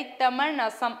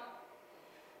சரித்தமனசம்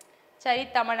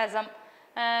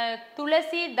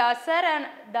துளசி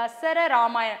தசர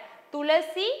ராமாயணம்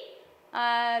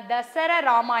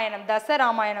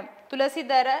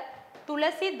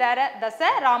துளசிதர தச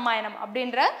ராமாயணம்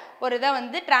அப்படின்ற ஒரு இதை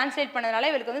வந்து டிரான்ஸ்லேட் பண்ணதுனால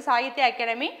இவருக்கு வந்து சாகித்ய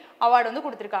அகாடமி அவார்டு வந்து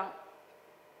கொடுத்துருக்காங்க.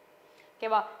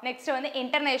 ஓகேவா? நெக்ஸ்ட் வந்து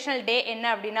இன்டர்நேஷனல் டே என்ன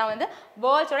அப்படின்னா வந்து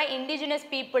வேர்ல்ட்ஸோட இண்டிஜினஸ்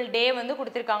பீப்புள் டே வந்து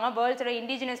கொடுத்துருக்காங்க. வேர்ல்ட்ஸோட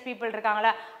இண்டிஜினஸ் பீப்புள்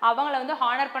இருக்காங்களா அவங்கள வந்து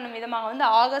ஹானர் பண்ணும் விதமாக வந்து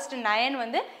August 9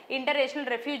 வந்து இன்டர்நேஷனல்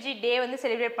ரெஃப்யூஜி டே வந்து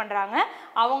செலிப்ரேட் பண்ணுறாங்க.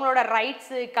 அவங்களோட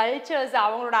ரைட்ஸு, கல்ச்சர்ஸ்,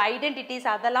 அவங்களோட ஐடென்டிட்டிஸ்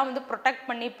அதெல்லாம் வந்து ப்ரொடெக்ட்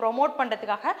பண்ணி ப்ரொமோட்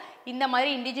பண்ணுறதுக்காக இந்த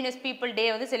மாதிரி இண்டிஜினஸ் பீப்புள் டே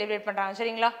வந்து செலிப்ரேட் பண்ணுறாங்க.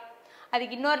 சரிங்களா?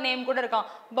 அதுக்கு இன்னொரு நேம் கூட இருக்கும்,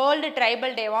 world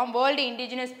tribal டேவாம், world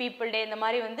indigenous people டே, இந்த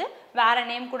மாதிரி வந்து வேற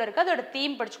நேம் கூட இருக்குது. அதோட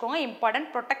தீம் படிச்சுக்கோங்க, important.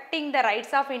 Protecting the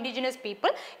rights of indigenous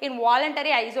people in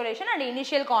voluntary isolation and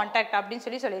initial contact அப்படின்னு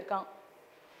சொல்லியிருக்காங்க.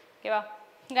 ஓகேவா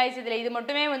கைஸ்? இதில் இது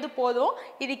மட்டுமே வந்து போதும்.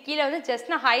 இது கீழே வந்து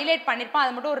ஜஸ்ட் நான் ஹைலைட் பண்ணியிருப்பேன்,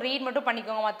 அதை மட்டும் ஒரு ரீட் மட்டும்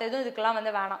பண்ணிக்கோங்க, மற்ற எதுவும் இதுக்கெல்லாம்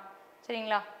வந்து வேணாம்.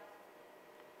 சரிங்களா?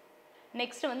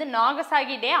 நெக்ஸ்ட் வந்து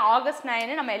நாகசாகி டே August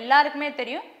 9 நம்ம எல்லாருக்குமே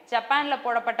தெரியும். ஜப்பானில்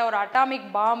போடப்பட்ட ஒரு அட்டாமிக்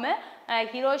பாம்பு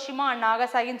ஹிரோஷிமா அண்ட்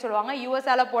நாகசாகின்னு சொல்லுவாங்க.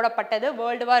 யூஎஸ்ஆல போடப்பட்டது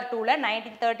World War II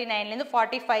 1939லேருந்து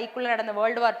 45க்குள்ளே நடந்த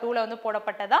World War II வந்து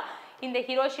போடப்பட்டதா இந்த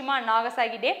Hiroshima and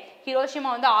Nagasaki day. Hiroshima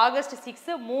வந்து August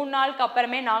 6, 3 நாளுக்கு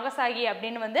அப்புறமே நாகசாகி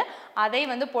அப்படின்னு வந்து அதை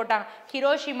வந்து போட்டாங்க.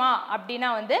 ஹிரோஷிமா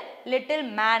அப்படின்னா வந்து லிட்டில்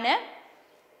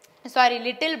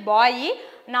பாய்,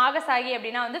 நாகசாகி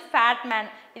அப்படின்னா வந்து ஃபேட் மேன்.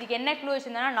 இதுக்கு என்ன க்ளூ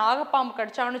வச்சுருந்தோன்னா நாகப்பாம்பு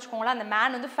கடிச்சான்னு வச்சுக்கோங்களேன், அந்த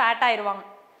மேன் வந்து ஃபேட் ஆயிடுவாங்க.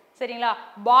 சரிங்களா?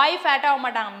 பாய் ஃபேட் ஆக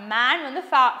மாட்டாங்க, மேன் வந்து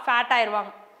ஃபேட்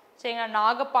ஆயிடுவாங்க. சரிங்களா?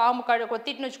 நாகப்பாம்பு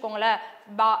கொத்திட்டுன்னு வச்சுக்கோங்களேன்,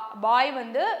 பாய்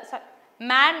வந்து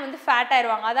மேன் வந்து ஃபேட்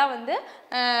ஆயிடுவாங்க. அதான் வந்து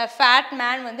ஃபேட்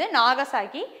மேன் வந்து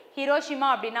நாகசாகி. ஹிரோஷிமா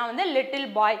அப்படின்னா வந்து லிட்டில்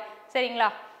பாய். சரிங்களா?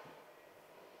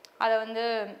 அதை வந்து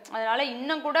அதனால்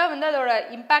இன்னும் கூட வந்து அதோட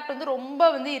இம்பேக்ட் வந்து ரொம்ப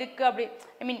வந்து இருக்குது. அப்படி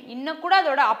ஐ மீன் இன்னும் கூட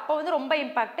அதோட அப்போ வந்து ரொம்ப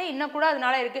இம்பேக்ட்டு இன்னும் கூட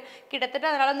அதனால இருக்குது. கிட்டத்தட்ட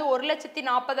அதனால் வந்து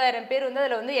 1,40,000 பேர் வந்து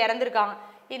அதில் வந்து இறந்துருக்காங்க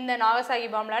இந்த நாகசாகி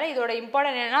பாம்னால. இதோட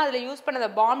இம்பார்ட்டன்ட் என்னன்னா அதில் யூஸ் பண்ணத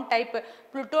bomb type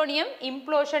plutonium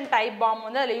implosion type bomb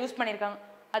வந்து அதில் யூஸ் பண்ணியிருக்காங்க.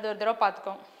 அது ஒரு தடவை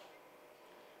பார்த்துக்கோங்க.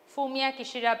 ஃபூமியா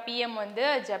கிஷிடா பிஎம் வந்து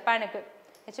ஜப்பானுக்கு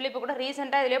ஆக்சுவலி இப்போ கூட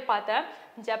ரீசெண்டாக இதுலேயே பார்த்தேன்,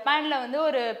 ஜப்பானில் வந்து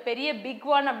ஒரு பெரிய பிக்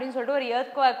ஒன் அப்படின்னு சொல்லிட்டு ஒரு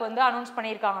எர்த்குவேக் வந்து அனௌன்ஸ்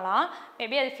பண்ணியிருக்காங்களாம்.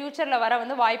 மேபி அது ஃப்யூச்சரில் வர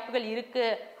வந்து வாய்ப்புகள்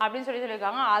இருக்குது அப்படின்னு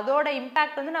சொல்லியிருக்காங்க. அதோட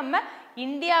இம்பேக்ட் வந்து நம்ம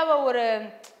இந்தியாவை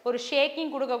ஒரு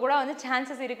ஷேக்கிங் கொடுக்க கூட வந்து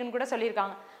சான்சஸ் இருக்குன்னு கூட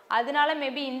சொல்லியிருக்காங்க. அதனால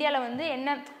மேபி இந்தியாவில் வந்து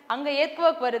என்ன அங்கே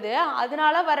எர்த்குவேக் வருது,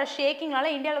 அதனால வர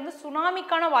ஷேக்கிங்னால இந்தியாவில் வந்து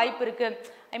சுனாமிக்கான வாய்ப்பு இருக்குது.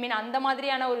 ஐ மீன் அந்த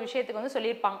மாதிரியான ஒரு விஷயத்துக்கு வந்து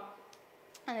சொல்லியிருப்பாங்க.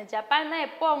 அந்த ஜப்பான் தான்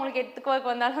எப்போ அவங்களுக்கு எர்த்குவேக்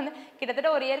வந்தாலும் வந்து கிட்டத்தட்ட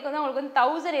ஒரு இயருக்கு வந்து அவங்களுக்கு வந்து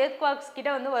 1000 எர்த்குவேக்ஸ் கிட்ட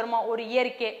வந்து வருமா ஒரு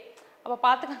இயருக்கே. அப்போ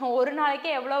பார்த்துக்கோங்க ஒரு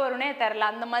நாளைக்கே எவ்வளோ வரும்னே தெரில.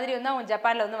 அந்த மாதிரி வந்து அவங்க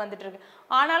ஜப்பானில் வந்து வந்துட்டு இருக்கு.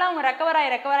 ஆனாலும் அவங்க ரெக்கவர்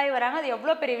ஆகி வராங்க. அது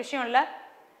எவ்வளோ பெரிய விஷயம் இல்லை.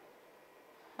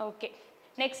 ஓகே,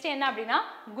 நெக்ஸ்ட் என்ன அப்படின்னா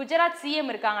குஜராத் சிஎம்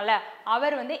இருக்காங்கல்ல,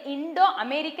 அவர் வந்து இண்டோ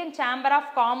அமெரிக்கன் சேம்பர்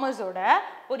ஆஃப் காமர்ஸோட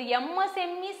ஒரு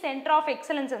MSME சென்டர் ஆஃப்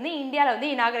எக்ஸலன்ஸ் வந்து இந்தியாவில்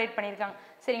வந்து இனாகரேட் பண்ணியிருக்காங்க.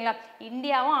 சரிங்களா,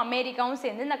 இந்தியாவும் அமெரிக்காவும்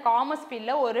சேர்ந்து இந்த காமர்ஸ்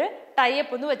ஃபீல்டில் ஒரு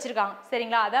டைப் வந்து வச்சுருக்காங்க.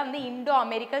 சரிங்களா, அதான் வந்து Indo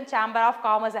American chamber of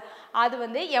commerce. அது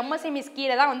வந்து MSME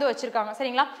கீழே தான் வந்து வச்சுருக்காங்க.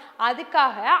 சரிங்களா,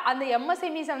 அதுக்காக அந்த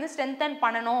MSMEஸை வந்து ஸ்ட்ரென்தன்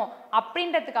பண்ணணும்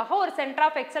அப்படின்றதுக்காக ஒரு சென்டர்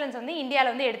ஆஃப் எக்ஸலன்ஸ் வந்து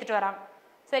இந்தியாவில் வந்து எடுத்துகிட்டு வராங்க.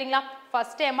 சரிங்களா,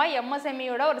 ஃபர்ஸ்ட் டைமாக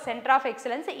MSMEயோட ஒரு centre of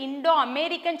excellence Indo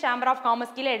American chamber of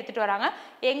commerce கீழே எடுத்துகிட்டு வராங்க.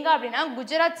 எங்கே அப்படின்னா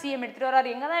குஜராத் சிஎம் எடுத்துகிட்டு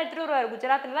வராரு. எங்கே தான் எடுத்துகிட்டு வருவார்?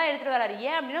 குஜராத்தில் தான் எடுத்துகிட்டு வராரு.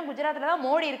 ஏன் அப்படின்னா குஜராத்தில் தான்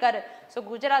மோடி இருக்காரு. ஸோ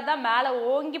குஜராத் தான் மேலே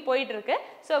ஓங்கி போயிட்டு இருக்கு.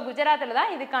 ஸோ குஜராத்தில்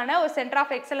தான் இதுக்கான ஒரு சென்டர்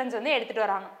ஆஃப் எக்ஸலன்ஸ் வந்து எடுத்துகிட்டு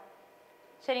வராங்க.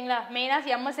 சரிங்களா,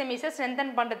 மெயினாக MSMEஸை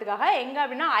ஸ்ட்ரென்தன் பண்ணுறதுக்காக எங்கே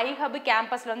அப்படின்னா ஐஹப்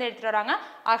கேம்பஸில் வந்து எடுத்துகிட்டு வராங்க,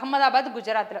 அகமதாபாத்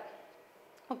குஜராத்தில்.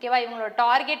 ஓகேவா, இவங்களோட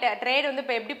டார்கெட் ட்ரேட் வந்து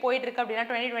இப்போ எப்படி போயிட்டு இருக்கு அப்படின்னா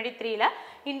 2023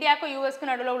 இந்தியாவுக்கும் யூஎஸ்க்கும்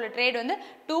நடுவில் உள்ள ட்ரேட் வந்து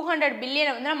 200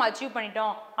 பில்லியனை வந்து நம்ம அச்சீவ்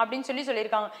பண்ணிட்டோம் அப்படின்னு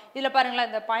சொல்லியிருக்காங்க. இதில் பாருங்களேன்,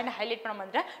 இந்த பாயிண்ட் ஹைலைட் பண்ண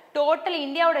மாதிரி டோட்டல்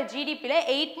இந்தியாவோட ஜிடிபியில்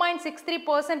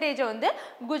 8.63% வந்து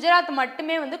குஜராத்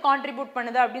மட்டுமே வந்து கான்ட்ரிபியூட்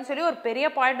பண்ணுது அப்படின்னு சொல்லி ஒரு பெரிய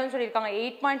பாயிண்ட் வந்து சொல்லியிருக்காங்க.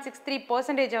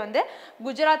 8.63% வந்து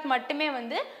குஜராத் மட்டுமே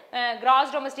வந்து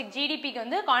கிராஸ் டொமஸ்டிக் ஜிடிபிக்கு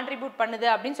வந்து கான்ட்ரிபியூட் பண்ணுது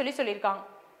அப்படின்னு சொல்லியிருக்காங்க.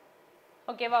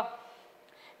 ஓகேவா,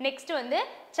 நெக்ஸ்ட் வந்து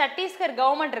சத்தீஸ்கர்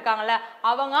கவர்மெண்ட் இருக்காங்கல்ல,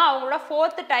 அவங்களோட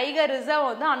 4th டைகர் ரிசர்வ்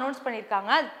வந்து அனௌன்ஸ் பண்ணியிருக்காங்க.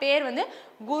 அது பேர் வந்து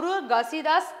குரு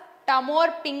கசிதாஸ்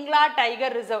டமோர் பிங்லா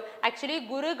டைகர் ரிசர்வ். ஆக்சுவலி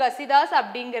குரு கசிதாஸ்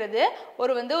அப்படிங்கிறது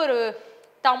ஒரு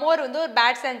தமோர் வந்து ஒரு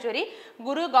பேர்ட் சாங்சுவரி,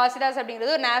 குரு காசிதாஸ்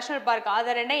அப்படிங்கிறது ஒரு நேஷனல் பார்க்.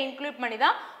 அதை ரெண்டையும் இன்க்ளூட் பண்ணி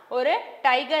தான் ஒரு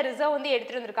டைகர் ரிசர்வ் வந்து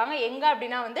எடுத்துகிட்டு வந்திருக்காங்க. எங்கே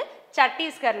அப்படின்னா வந்து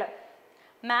சத்தீஸ்கரில்.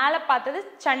 மேலே பார்த்தது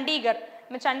சண்டிகர்.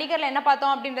 நம்ம சண்டிகரில் என்ன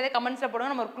பார்த்தோம் அப்படின்றத கமெண்ட்ஸில்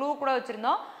போடுவோம். நம்ம ஒரு க்ளூ கூட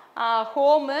வச்சுருந்தோம்.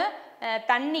 ஹோமு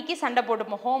தண்ணிக்கு சண்டை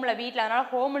போட்டுப்போம் ஹோமில் வீட்டில். அதனால்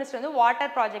ஹோம் மினிஸ்டர் வந்து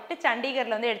வாட்டர் ப்ராஜெக்ட்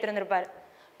சண்டிகரில் வந்து எடுத்துகிட்டு வந்திருப்பார்.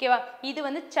 ஓகேவா, இது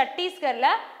வந்து சத்தீஸ்கரில்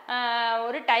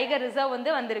ஒரு டைகர் ரிசர்வ் வந்து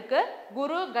வந்திருக்கு.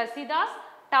 குரு கசிதாஸ்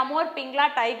டமோர் பிங்லா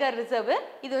டைகர் ரிசர்வ்.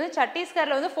 இது வந்து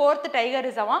சத்தீஸ்கரில் வந்து 4th டைகர்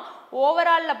ரிசர்வா.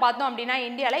 ஓவராலில் பார்த்தோம் அப்படின்னா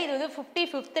இந்தியாவில் இது வந்து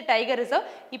 55th டைகர் ரிசர்வ்.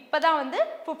 இப்போ தான் வந்து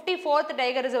 54th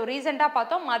டைகர் ரிசர்வ். ரீசெண்டாக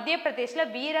பார்த்தோம் மத்திய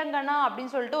பிரதேஷில் வீரங்கனா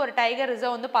அப்படின்னு சொல்லிட்டு ஒரு டைகர்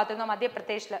ரிசர்வ் வந்து பார்த்துருந்தோம். மத்திய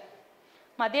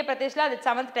பிரதேஷில் அது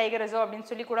 7th டைகர் ரிசர்வ் அப்படின்னு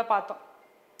சொல்லி கூட பார்த்தோம்.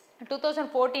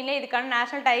 2014 இதுக்கான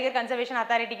நேஷனல் டைகர் கன்சர்வேஷன்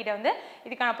அத்தாரிட்டி கிட்ட வந்து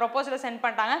இதுக்கான ப்ரொபோசலை சென்ட்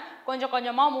பண்ணிட்டாங்க. கொஞ்சம்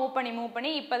கொஞ்சமாக மூவ்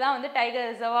பண்ணி இப்போ தான் வந்து டைகர்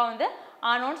ரிசர்வாக வந்து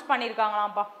அனௌன்ஸ்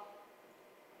பண்ணியிருக்காங்களாம்ப்பா.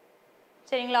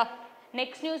 சரிங்களா,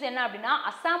 நெக்ஸ்ட் நியூஸ் என்ன அப்படின்னா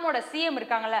அஸ்ஸாமோட சிஎம்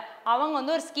இருக்காங்கல்ல, அவங்க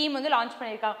வந்து ஒரு ஸ்கீம் வந்து லான்ச்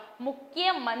பண்ணியிருக்காங்க. முக்கிய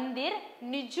மந்திர்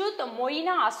நிஜுத்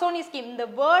மொய்னா அசோனி ஸ்கீம். இந்த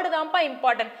வேர்டு தான்ப்பா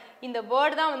இம்பார்ட்டன்ட். இந்த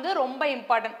வேர்டு தான் வந்து ரொம்ப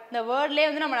இம்பார்ட்டன்ட். இந்த வேர்ட்லேயே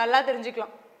வந்து நம்ம நல்லா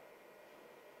தெரிஞ்சுக்கலாம்.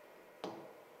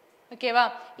 ஓகேவா,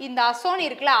 இந்த அசோனி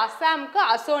இருக்குல்ல, அஸ்ஸாமுக்கு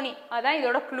அசோனி, அதான்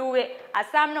இதோட க்ளூவே.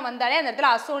 அஸ்ஸாம்னு வந்தாலே அந்த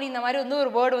இடத்துல அசோனி இந்த மாதிரி வந்து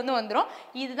ஒரு வேர்டு வந்து வந்துடும்.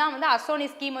 இதுதான் வந்து அசோனி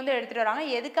ஸ்கீம் வந்து எடுத்துகிட்டு வராங்க.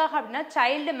 எதுக்காக அப்படின்னா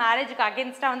சைல்டு மேரேஜுக்கு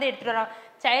அகேன்ஸ்டாக வந்து எடுத்துகிட்டு வராங்க.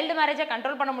 சைல்டு மேரேஜை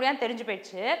கண்ட்ரோல் பண்ண முடியாமல் தெரிஞ்சு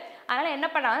போயிடுச்சு. அதனால் என்ன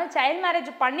பண்ணாங்க, சைல்டு மேரேஜ்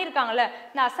பண்ணியிருக்காங்கல்ல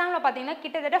இந்த அஸ்ஸாமில் பார்த்தீங்கன்னா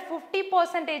கிட்டத்தட்ட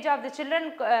 50% of the children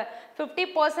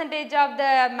 50% of the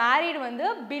married வந்து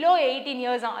பிலோ 18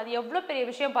 years தான். அது எவ்வளோ பெரிய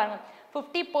விஷயம் பாருங்கள்.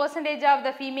 50% ஆஃப் த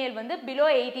ஃபீமேல் வந்து பிலோ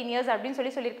 18 years அப்படின்னு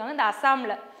சொல்லியிருக்காங்க இந்த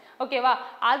அஸ்ஸாமில். ஓகேவா,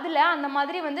 அதில் அந்த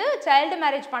மாதிரி வந்து சைல்டு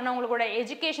மேரேஜ் பண்ணவங்களோட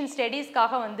எஜுகேஷன்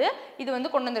ஸ்டடீஸ்க்காக வந்து இது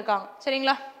வந்து கொண்டு வந்திருக்காங்க.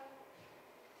 சரிங்களா,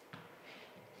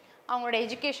 அவங்களோட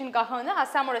எஜுகேஷனுக்காக வந்து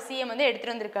அஸ்ஸாமோட சிஎம் வந்து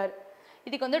எடுத்துகிட்டு வந்திருக்காரு.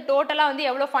 இதுக்கு வந்து டோட்டலாக வந்து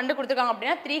எவ்வளோ ஃபண்டு கொடுத்துருக்காங்க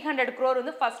அப்படின்னா 300 crore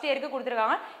வந்து ஃபர்ஸ்ட் இயருக்கு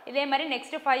கொடுத்துருக்காங்க. இதே மாதிரி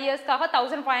நெக்ஸ்ட் 5 yearsக்காக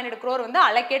 1500 crore வந்து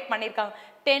அலோகேட் பண்ணியிருக்காங்க.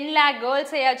 10 lakh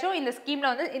கேர்ள்ஸையாச்சும் இந்த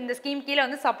ஸ்கீமில் வந்து இந்த ஸ்கீம் கீழே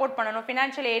வந்து சப்போர்ட் பண்ணணும்,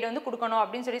 ஃபினான்ஷியல் எய்டு வந்து கொடுக்கணும்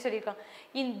அப்படின்னு சொல்லியிருக்காங்க.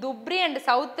 இன் Dhubri and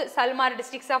south சல்மார்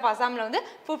districts of அசாமில் வந்து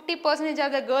 50%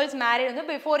 ஆஃப் த கேர்ள்ஸ் மேரிட் வந்து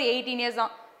பிஃபோர் 18 years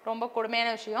தான். ரொம்ப கொடுமையான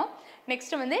விஷயம்.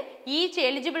 நெக்ஸ்ட் வந்து ஈச்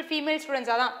எலிஜிபிள் ஃபீமேல்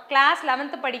ஸ்டூடெண்ட்ஸ், அதான் கிளாஸ்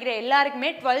 11th படிக்கிற எல்லாருக்குமே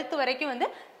 12th வரைக்கும் வந்து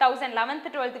 1000, 11th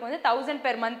 12th வந்து 1000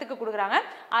 per monthக்கு கொடுக்குறாங்க.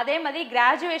 அதே மாதிரி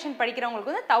கிராஜுவேஷன்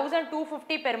படிக்கிறவங்களுக்கு வந்து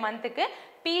 1250 per monthக்கு,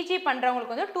 பிஜி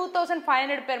பண்ணுறவங்களுக்கு வந்து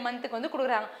 2500 per monthக்கு வந்து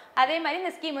கொடுக்குறாங்க. அதே மாதிரி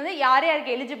இந்த ஸ்கீம் வந்து யார்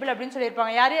யாருக்கு எலிஜிபிள் அப்படின்னு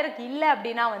சொல்லியிருப்பாங்க. யார் யாருக்கு இல்லை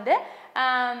அப்படின்னா வந்து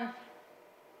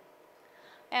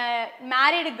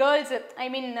மேரிடு கேர்ள்ஸ், ஐ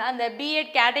மீன் அந்த பிஎட்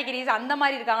கேட்டகரிஸ் அந்த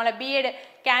மாதிரி இருக்காங்களா, பிஎட்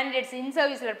கேண்டிடேட்ஸ் இன்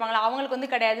சர்வீஸில் இருப்பாங்களா, அவங்களுக்கு வந்து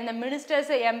கிடையாது. இந்த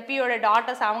மினிஸ்டர்ஸ் எம்பியோட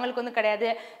டாட்டர்ஸ் அவங்களுக்கு வந்து கிடையாது.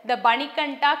 இந்த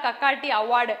பனிகண்டா கக்காட்டி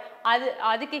அவார்டு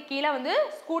அதுக்கு கீழே வந்து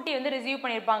ஸ்கூட்டி வந்து ரிசீவ்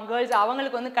பண்ணியிருப்பாங்க கேர்ள்ஸ்,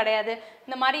 அவங்களுக்கு வந்து கிடையாது.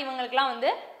 இந்த மாதிரி இவங்களுக்குலாம்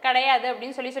வந்து கிடையாது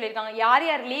அப்படின்னு சொல்லியிருக்காங்க. யார்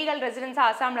யார் லீகல் ரெசிடென்ஸாக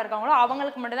அசாமில் இருக்காங்களோ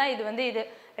அவங்களுக்கு மட்டும்தான் இது வந்து இது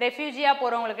ரெஃப்யூஜியாக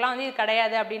போகிறவங்களுக்குலாம் வந்து இது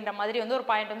கிடையாது அப்படின்ற மாதிரி வந்து ஒரு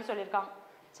பாயிண்ட் வந்து சொல்லியிருக்காங்க.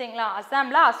 சரிங்களா.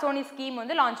 அசாமில் அசோனி ஸ்கீம்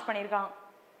வந்து லான்ச் பண்ணியிருக்காங்க.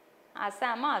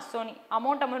 அசாமா அசோனி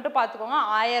அமௌண்ட்டை மட்டும் பார்த்துக்கோங்க.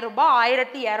 1000 ரூபாய்,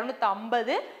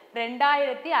 1250,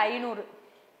 2500.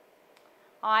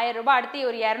 1000 ரூபாய் அடுத்து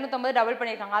ஒரு 250 டபுள்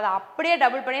பண்ணியிருக்காங்க. அதை அப்படியே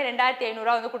டபுள் பண்ணி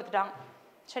 2500 வந்து கொடுத்துட்டாங்க.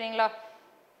 சரிங்களா.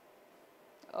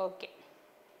 ஓகே,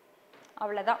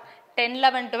 அவ்வளோதான். 10,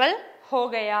 11, 12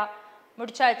 ஹோகையா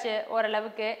முடிச்சாச்சு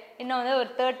ஓரளவுக்கு. இன்னும் வந்து ஒரு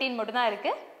 13 மட்டும்தான்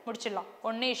இருக்குது, முடிச்சிடலாம்.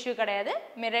 ஒன்றும் இஷ்யூ கிடையாது.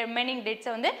 ரிமைனிங்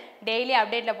டேட்ஸை வந்து டெய்லி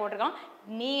அப்டேட்டில் போட்டிருக்கோம்.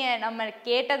 நீங்கள் நம்ம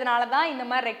கேட்டதுனால தான் இந்த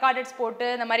மாதிரி ரெக்கார்டட்ஸ் போட்டு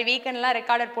இந்த மாதிரி வீக்கெண்ட்லாம்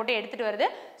ரெக்கார்டட் போட்டு எடுத்துகிட்டு வருது.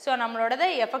 ஸோ நம்மளோடதை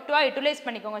எஃபெக்டிவாக யூட்டிலைஸ்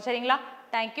பண்ணிக்கோங்க. சரிங்களா.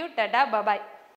 Thank you, Tata, bye bye.